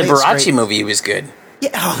that can play it Liberace straight. movie, he was good. Yeah,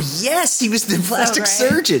 oh, yes, he was the plastic great.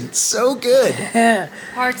 surgeon. So good.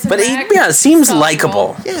 Parks and But Rec, he seems solid likable.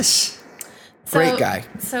 role. Yes. So- Great guy.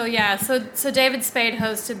 So yeah, so David Spade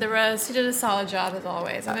hosted the roast. He did a solid job as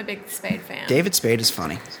always. I'm a big Spade fan. David Spade is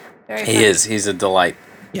funny. Very He funny. is. He's a delight.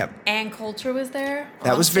 Yep. Ann Coulter was there.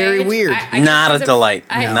 That on was very stage. weird. I guess Not a she's delight.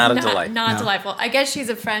 Not a delight. Not No. delightful. I guess she's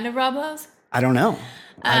a friend of Rob Lowe's. I don't know.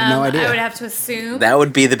 I have no idea. I would have to assume. That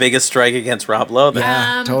would be the biggest strike against Rob Lowe. then.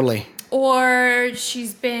 yeah, totally. Or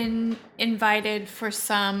she's been invited for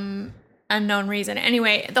some unknown reason.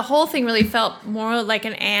 Anyway, the whole thing really felt more like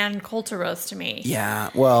an Ann Coulter roast to me.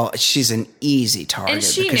 Yeah, well, she's an easy target And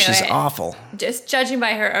she because knew she's it. awful. Just judging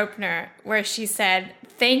by her opener, where she said,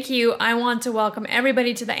 "Thank you. I want to welcome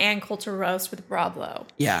everybody to the Ann Coulter roast with Rob Lowe,"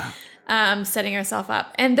 Yeah. setting herself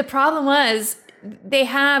up. And the problem was, they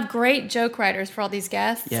have great joke writers for all these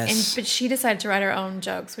guests, Yes. but she decided to write her own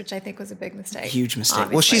jokes, which I think was a big mistake. Huge mistake.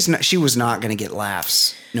 Well, obviously. she was not going to get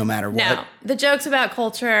laughs no matter what. No, the jokes about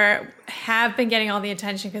Coulter have been getting all the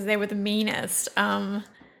attention because they were the meanest.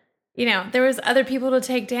 There was other people to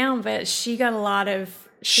take down, but she got a lot of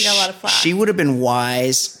flack. She would have been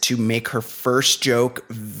wise to make her first joke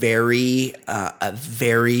a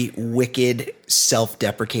very wicked,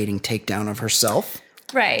 self-deprecating takedown of herself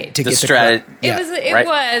right. to The get strat- the crowd,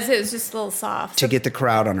 Right. It was just a little soft. to get the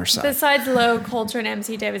crowd on her side. Besides Lowe, Coulter, and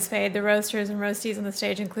MC David Spade, the roasters and roasties on the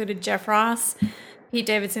stage included Jeff Ross, Pete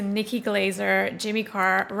Davidson, Nikki Glazer, Jimmy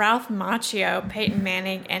Carr, Ralph Macchio, Peyton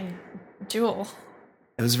Manning, and Jewel.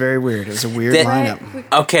 It was very weird. It was a weird That- lineup.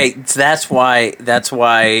 Okay, so that's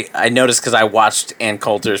why I noticed, because I watched Ann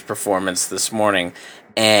Coulter's performance this morning,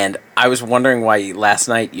 and I was wondering why last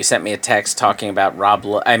night you sent me a text talking about Ralph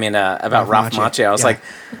Macchio. Macchio. I was Yeah. like,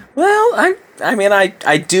 well,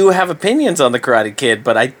 I do have opinions on the Karate Kid,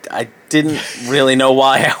 but I didn't really know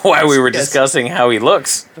why we were Yes. discussing how he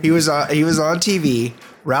looks. He was on TV.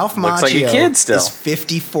 Ralph Looks like a Macchio kid still. is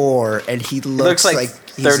 54, and he looks like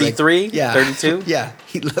he's 33, yeah, 32? Yeah,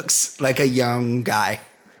 he looks like a young guy.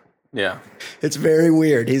 Yeah. It's very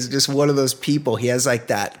weird. He's just one of those people. He has like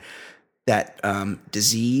that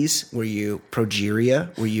disease progeria,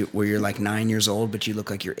 where you're like 9 years old but you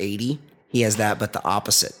look like you're 80. He has that, but the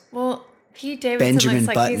opposite. Well, Pete Davidson Benjamin looks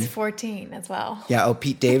like Button. he's 14 as well. Yeah. Oh,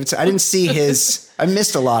 Pete Davidson. I didn't see his. I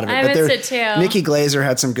missed a lot of it. I but missed it too. Nikki Glazer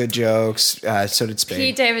had some good jokes. So did Spade.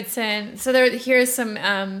 Pete Davidson. So here's some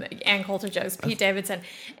Ann Coulter jokes. Pete Davidson.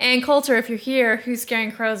 Ann Coulter, if you're here, who's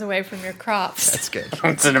scaring crows away from your crops? That's good.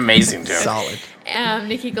 It's an amazing joke. Solid.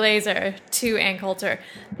 Nikki Glazer to Ann Coulter.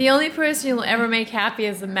 The only person you'll ever make happy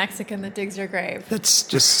is the Mexican that digs your grave. That's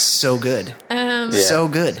just so good. Yeah. So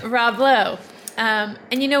good. Rob Lowe. And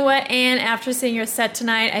you know what, Ann? After seeing your set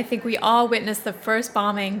tonight, I think we all witnessed the first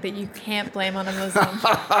bombing that you can't blame on a Muslim.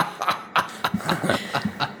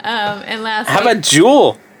 And last How about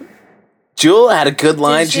Jewel? Jewel had a good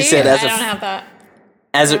line. did She said, I don't have that.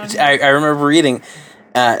 I remember reading.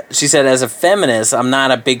 She said, as a feminist, I'm not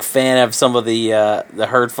a big fan of some of the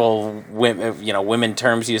hurtful women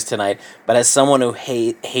terms used tonight. But as someone who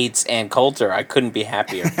hates Ann Coulter, I couldn't be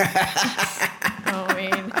happier. I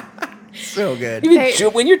mean, So good.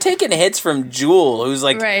 Even when you're taking hits from Jewel, who's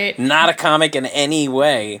like Right. not a comic in any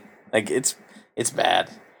way, like it's bad.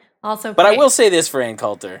 also, But I will say this for Ann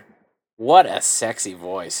Coulter: what a sexy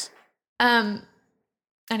voice.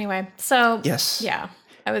 Anyway, so Yes. yeah,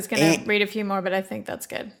 I was gonna And- read a few more, but I think that's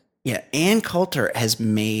good. Yeah, Ann Coulter has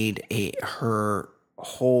made her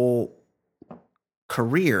whole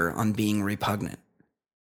career on being repugnant.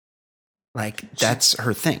 Like that's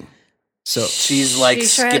her thing. So She's like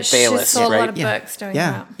Skip She's Bayless, sold a lot right? of yeah, books doing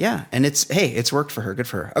yeah, that. yeah, and it's worked for her. Good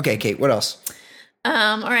for her. Okay, Kate, what else?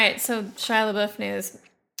 All right, so Shia LaBeouf news.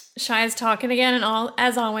 Shia is talking again, and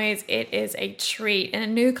as always, it is a treat. In a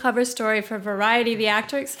new cover story for Variety, the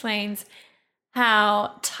actor explains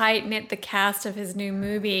how tight-knit the cast of his new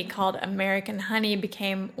movie called American Honey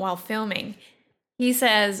became while filming. He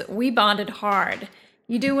says, "We bonded hard.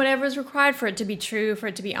 You do whatever is required for it to be true, for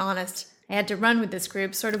it to be honest. I had to run with this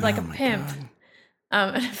group, sort of like a pimp."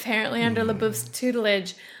 And apparently, under LaBeouf's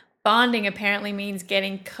tutelage, bonding apparently means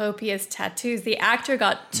getting copious tattoos. The actor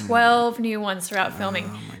got 12 new ones throughout filming,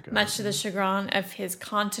 much to the chagrin of his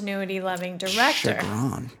continuity-loving director.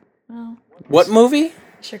 Chagrin. Well, What movie?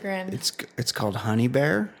 chagrin. It's called Honey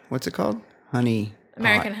Bear. What's it called? Honey.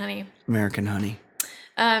 American Honey. American Honey.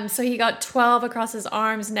 So he got 12 across his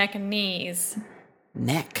arms, neck, and knees,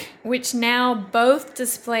 Neck. which now both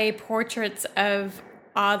display portraits of,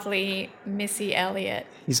 oddly, Missy Elliott.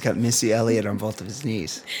 He's got Missy Elliott on both of his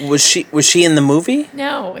knees. Was she in the movie?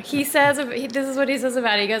 No, he says, this is what he says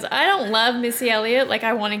about it. He goes, I don't love Missy Elliott. Like,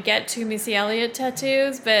 I want to get 2 Missy Elliott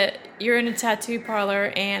tattoos, but you're in a tattoo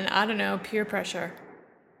parlor and, I don't know, peer pressure.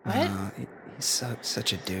 What? He's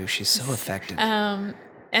such a douche. He's so affected.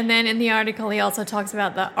 And then in the article, he also talks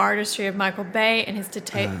about the artistry of Michael Bay and his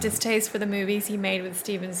distaste for the movies he made with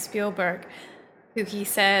Steven Spielberg, who he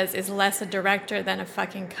says is less a director than a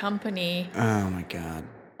fucking company. Oh, my God.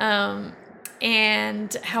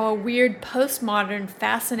 And how a weird postmodern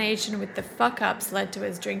fascination with the fuck-ups led to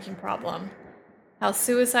his drinking problem. How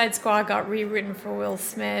Suicide Squad got rewritten for Will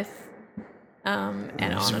Smith, and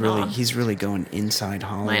on. He's really going inside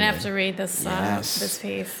Hollywood. Might have to read this Yes. this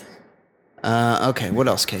piece. Okay, what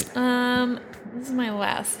else, Kate? This is my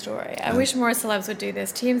last story. I wish more celebs would do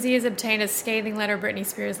this. TMZ has obtained a scathing letter Britney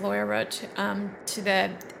Spears' lawyer wrote to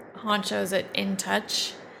the honchos at In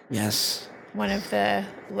Touch, Yes. one of the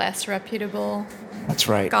less reputable, That's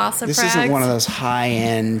right. Gossip This rags. isn't one of those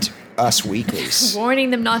high-end Us Weeklies.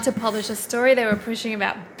 warning them not to publish a story they were pushing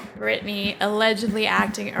about Britney allegedly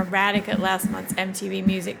acting erratic at last month's MTV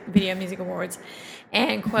Video Music Awards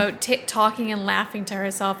and, quote, talking and laughing to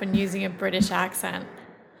herself and using a British accent.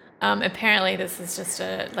 Apparently, this is just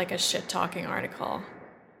a shit-talking article.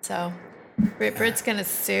 So, Brit's going to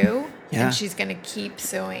sue, Yeah. and she's going to keep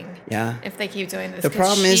suing. Yeah. If they keep doing this. The 'cause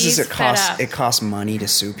problem is she's it fed up. costs money to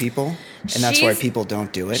sue people, and that's why She's- people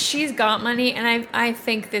don't do it. She's got money, and I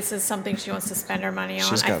think this is something she wants to spend her money on.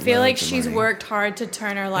 She's I got feel like loads of she's money. worked hard to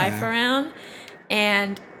turn her life Yeah. around,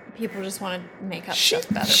 and people just want to make up She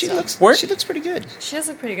stuff about she herself. looks she looks pretty good. She does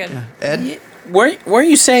look pretty good. Ed, Were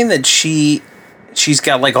you saying that she's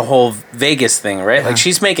got like a whole Vegas thing, right? Yeah. Like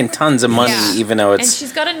she's making tons of money, Yeah. even though it's And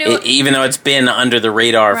she's got a new- even though it's been under the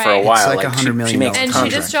radar for a Right. while. It's like $100 million she makes And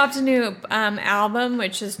contract. she just dropped a new album,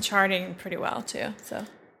 which is charting pretty well too. So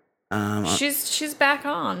she's back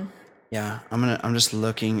on. yeah, I'm just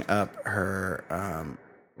looking up her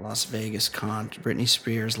Las Vegas Britney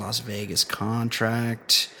Spears Las Vegas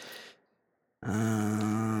contract.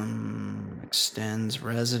 Extends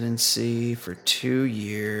residency for 2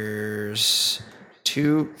 years.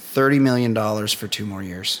 $30 million for 2 more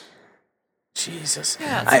years. Jesus.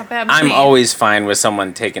 Yeah, it's not bad I'm money. always fine with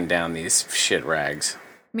someone taking down these shit rags.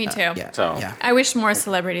 Me too. Yeah, So- yeah, I wish more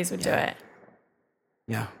celebrities would do it.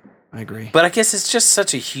 yeah. I agree. But I guess it's just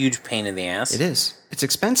such a huge pain in the ass. It is. It's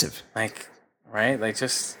expensive. Like, right? Like,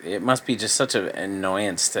 just it must be just such an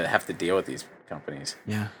annoyance to have to deal with these companies.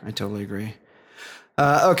 Yeah, I totally agree.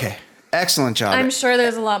 Okay, excellent job. I'm sure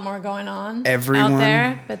there's a lot more going on Everyone- out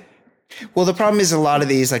there, but Well, the problem is a lot of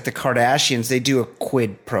these, like the Kardashians, they do a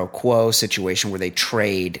quid pro quo situation where they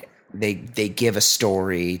trade. They give a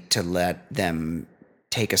story to let them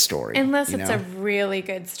take a story. unless you it's know? a really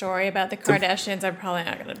good story about the Kardashians, I'm probably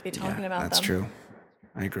not going to be talking about That's them. true.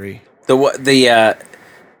 I agree. The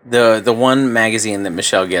one magazine that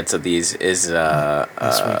Michelle gets of these is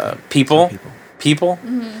People.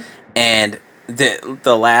 And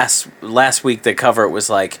the last week the cover was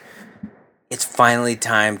like, it's finally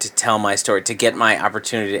time to tell my story, to get my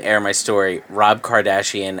opportunity to air my story. Rob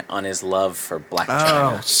Kardashian on his love for Black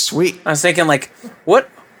China. Oh, sweet. I was thinking, like, what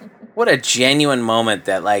a genuine moment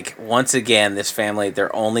that, like, once again, this family,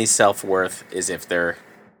 their only self-worth is if they're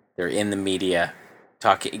in the media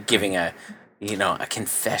giving a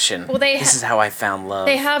confession. Well, this is how I found love.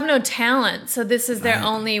 They have no talent, so this is their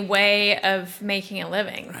only way of making a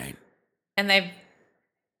living. Right. And they've,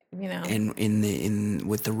 In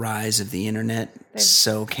with the rise of the internet,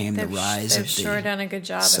 so came the rise they've of the sure done a good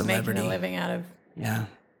job of making celebrity. a living out of Yeah.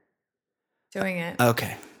 doing it.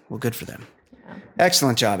 Okay. Well, good for them.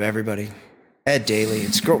 Excellent job, everybody. Ed Daly.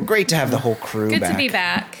 It's great to have the whole crew Good back. to be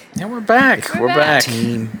back. Yeah, we're back. We're We're back.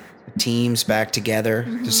 back. Teams back together.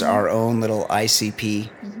 Just our own little ICP.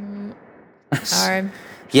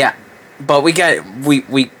 Yeah, but we've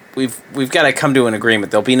got to come to an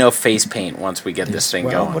agreement. There'll be no face paint once we get this thing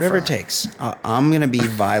Well, going. whatever it takes. I'm gonna be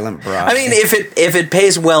Violent Broad. I mean, if it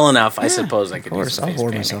pays well enough, I suppose I could. of course, do some I'll face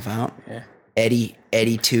hold painting. myself out. Yeah.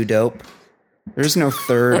 Eddie Too Dope. There's no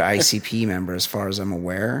third ICP member as far as I'm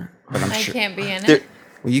aware, but I'm I sure. can't be in There- it.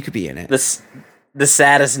 Well, you could be in it. The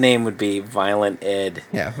saddest name would be Violent Ed.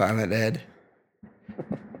 Yeah, Violent Ed.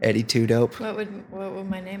 Eddie Too Dope. What would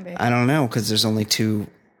my name be? I don't know, because there's only 2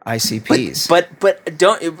 ICPs. But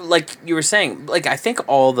don't, like you were saying, like I think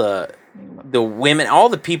all the women, all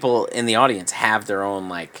the people in the audience have their own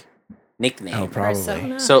like nickname. Oh, probably.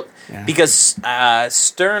 Persona. So Yeah. because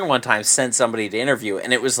Stern one time sent somebody to interview,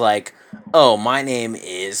 and it was like, oh, my name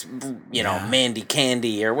is Mandy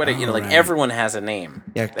Candy or whatever. Oh, Like right. everyone has a name.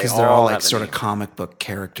 Yeah, because they're all like have a sort of name. comic book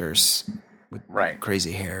characters with Right.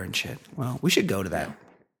 crazy hair and shit. Well, we should go to that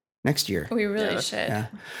next year. We really Yeah, should. Yeah,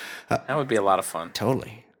 That would be a lot of fun.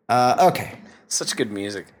 totally. Okay, Such good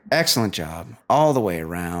music. excellent job all the way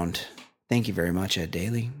around. Thank you very much, Ed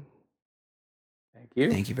Daly. Thank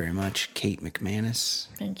you. Thank you very much, Kate McManus.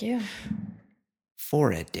 Thank you.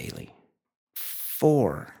 For Ed Daly.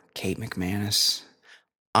 For Kate McManus.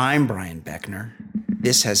 I'm Brian Beckner.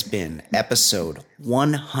 This has been episode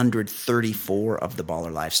 134 of the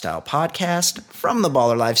Baller Lifestyle Podcast from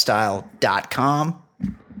theballerlifestyle.com.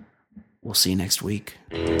 We'll see you next week.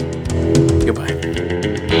 Goodbye.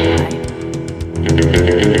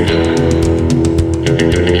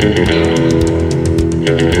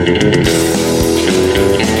 Bye.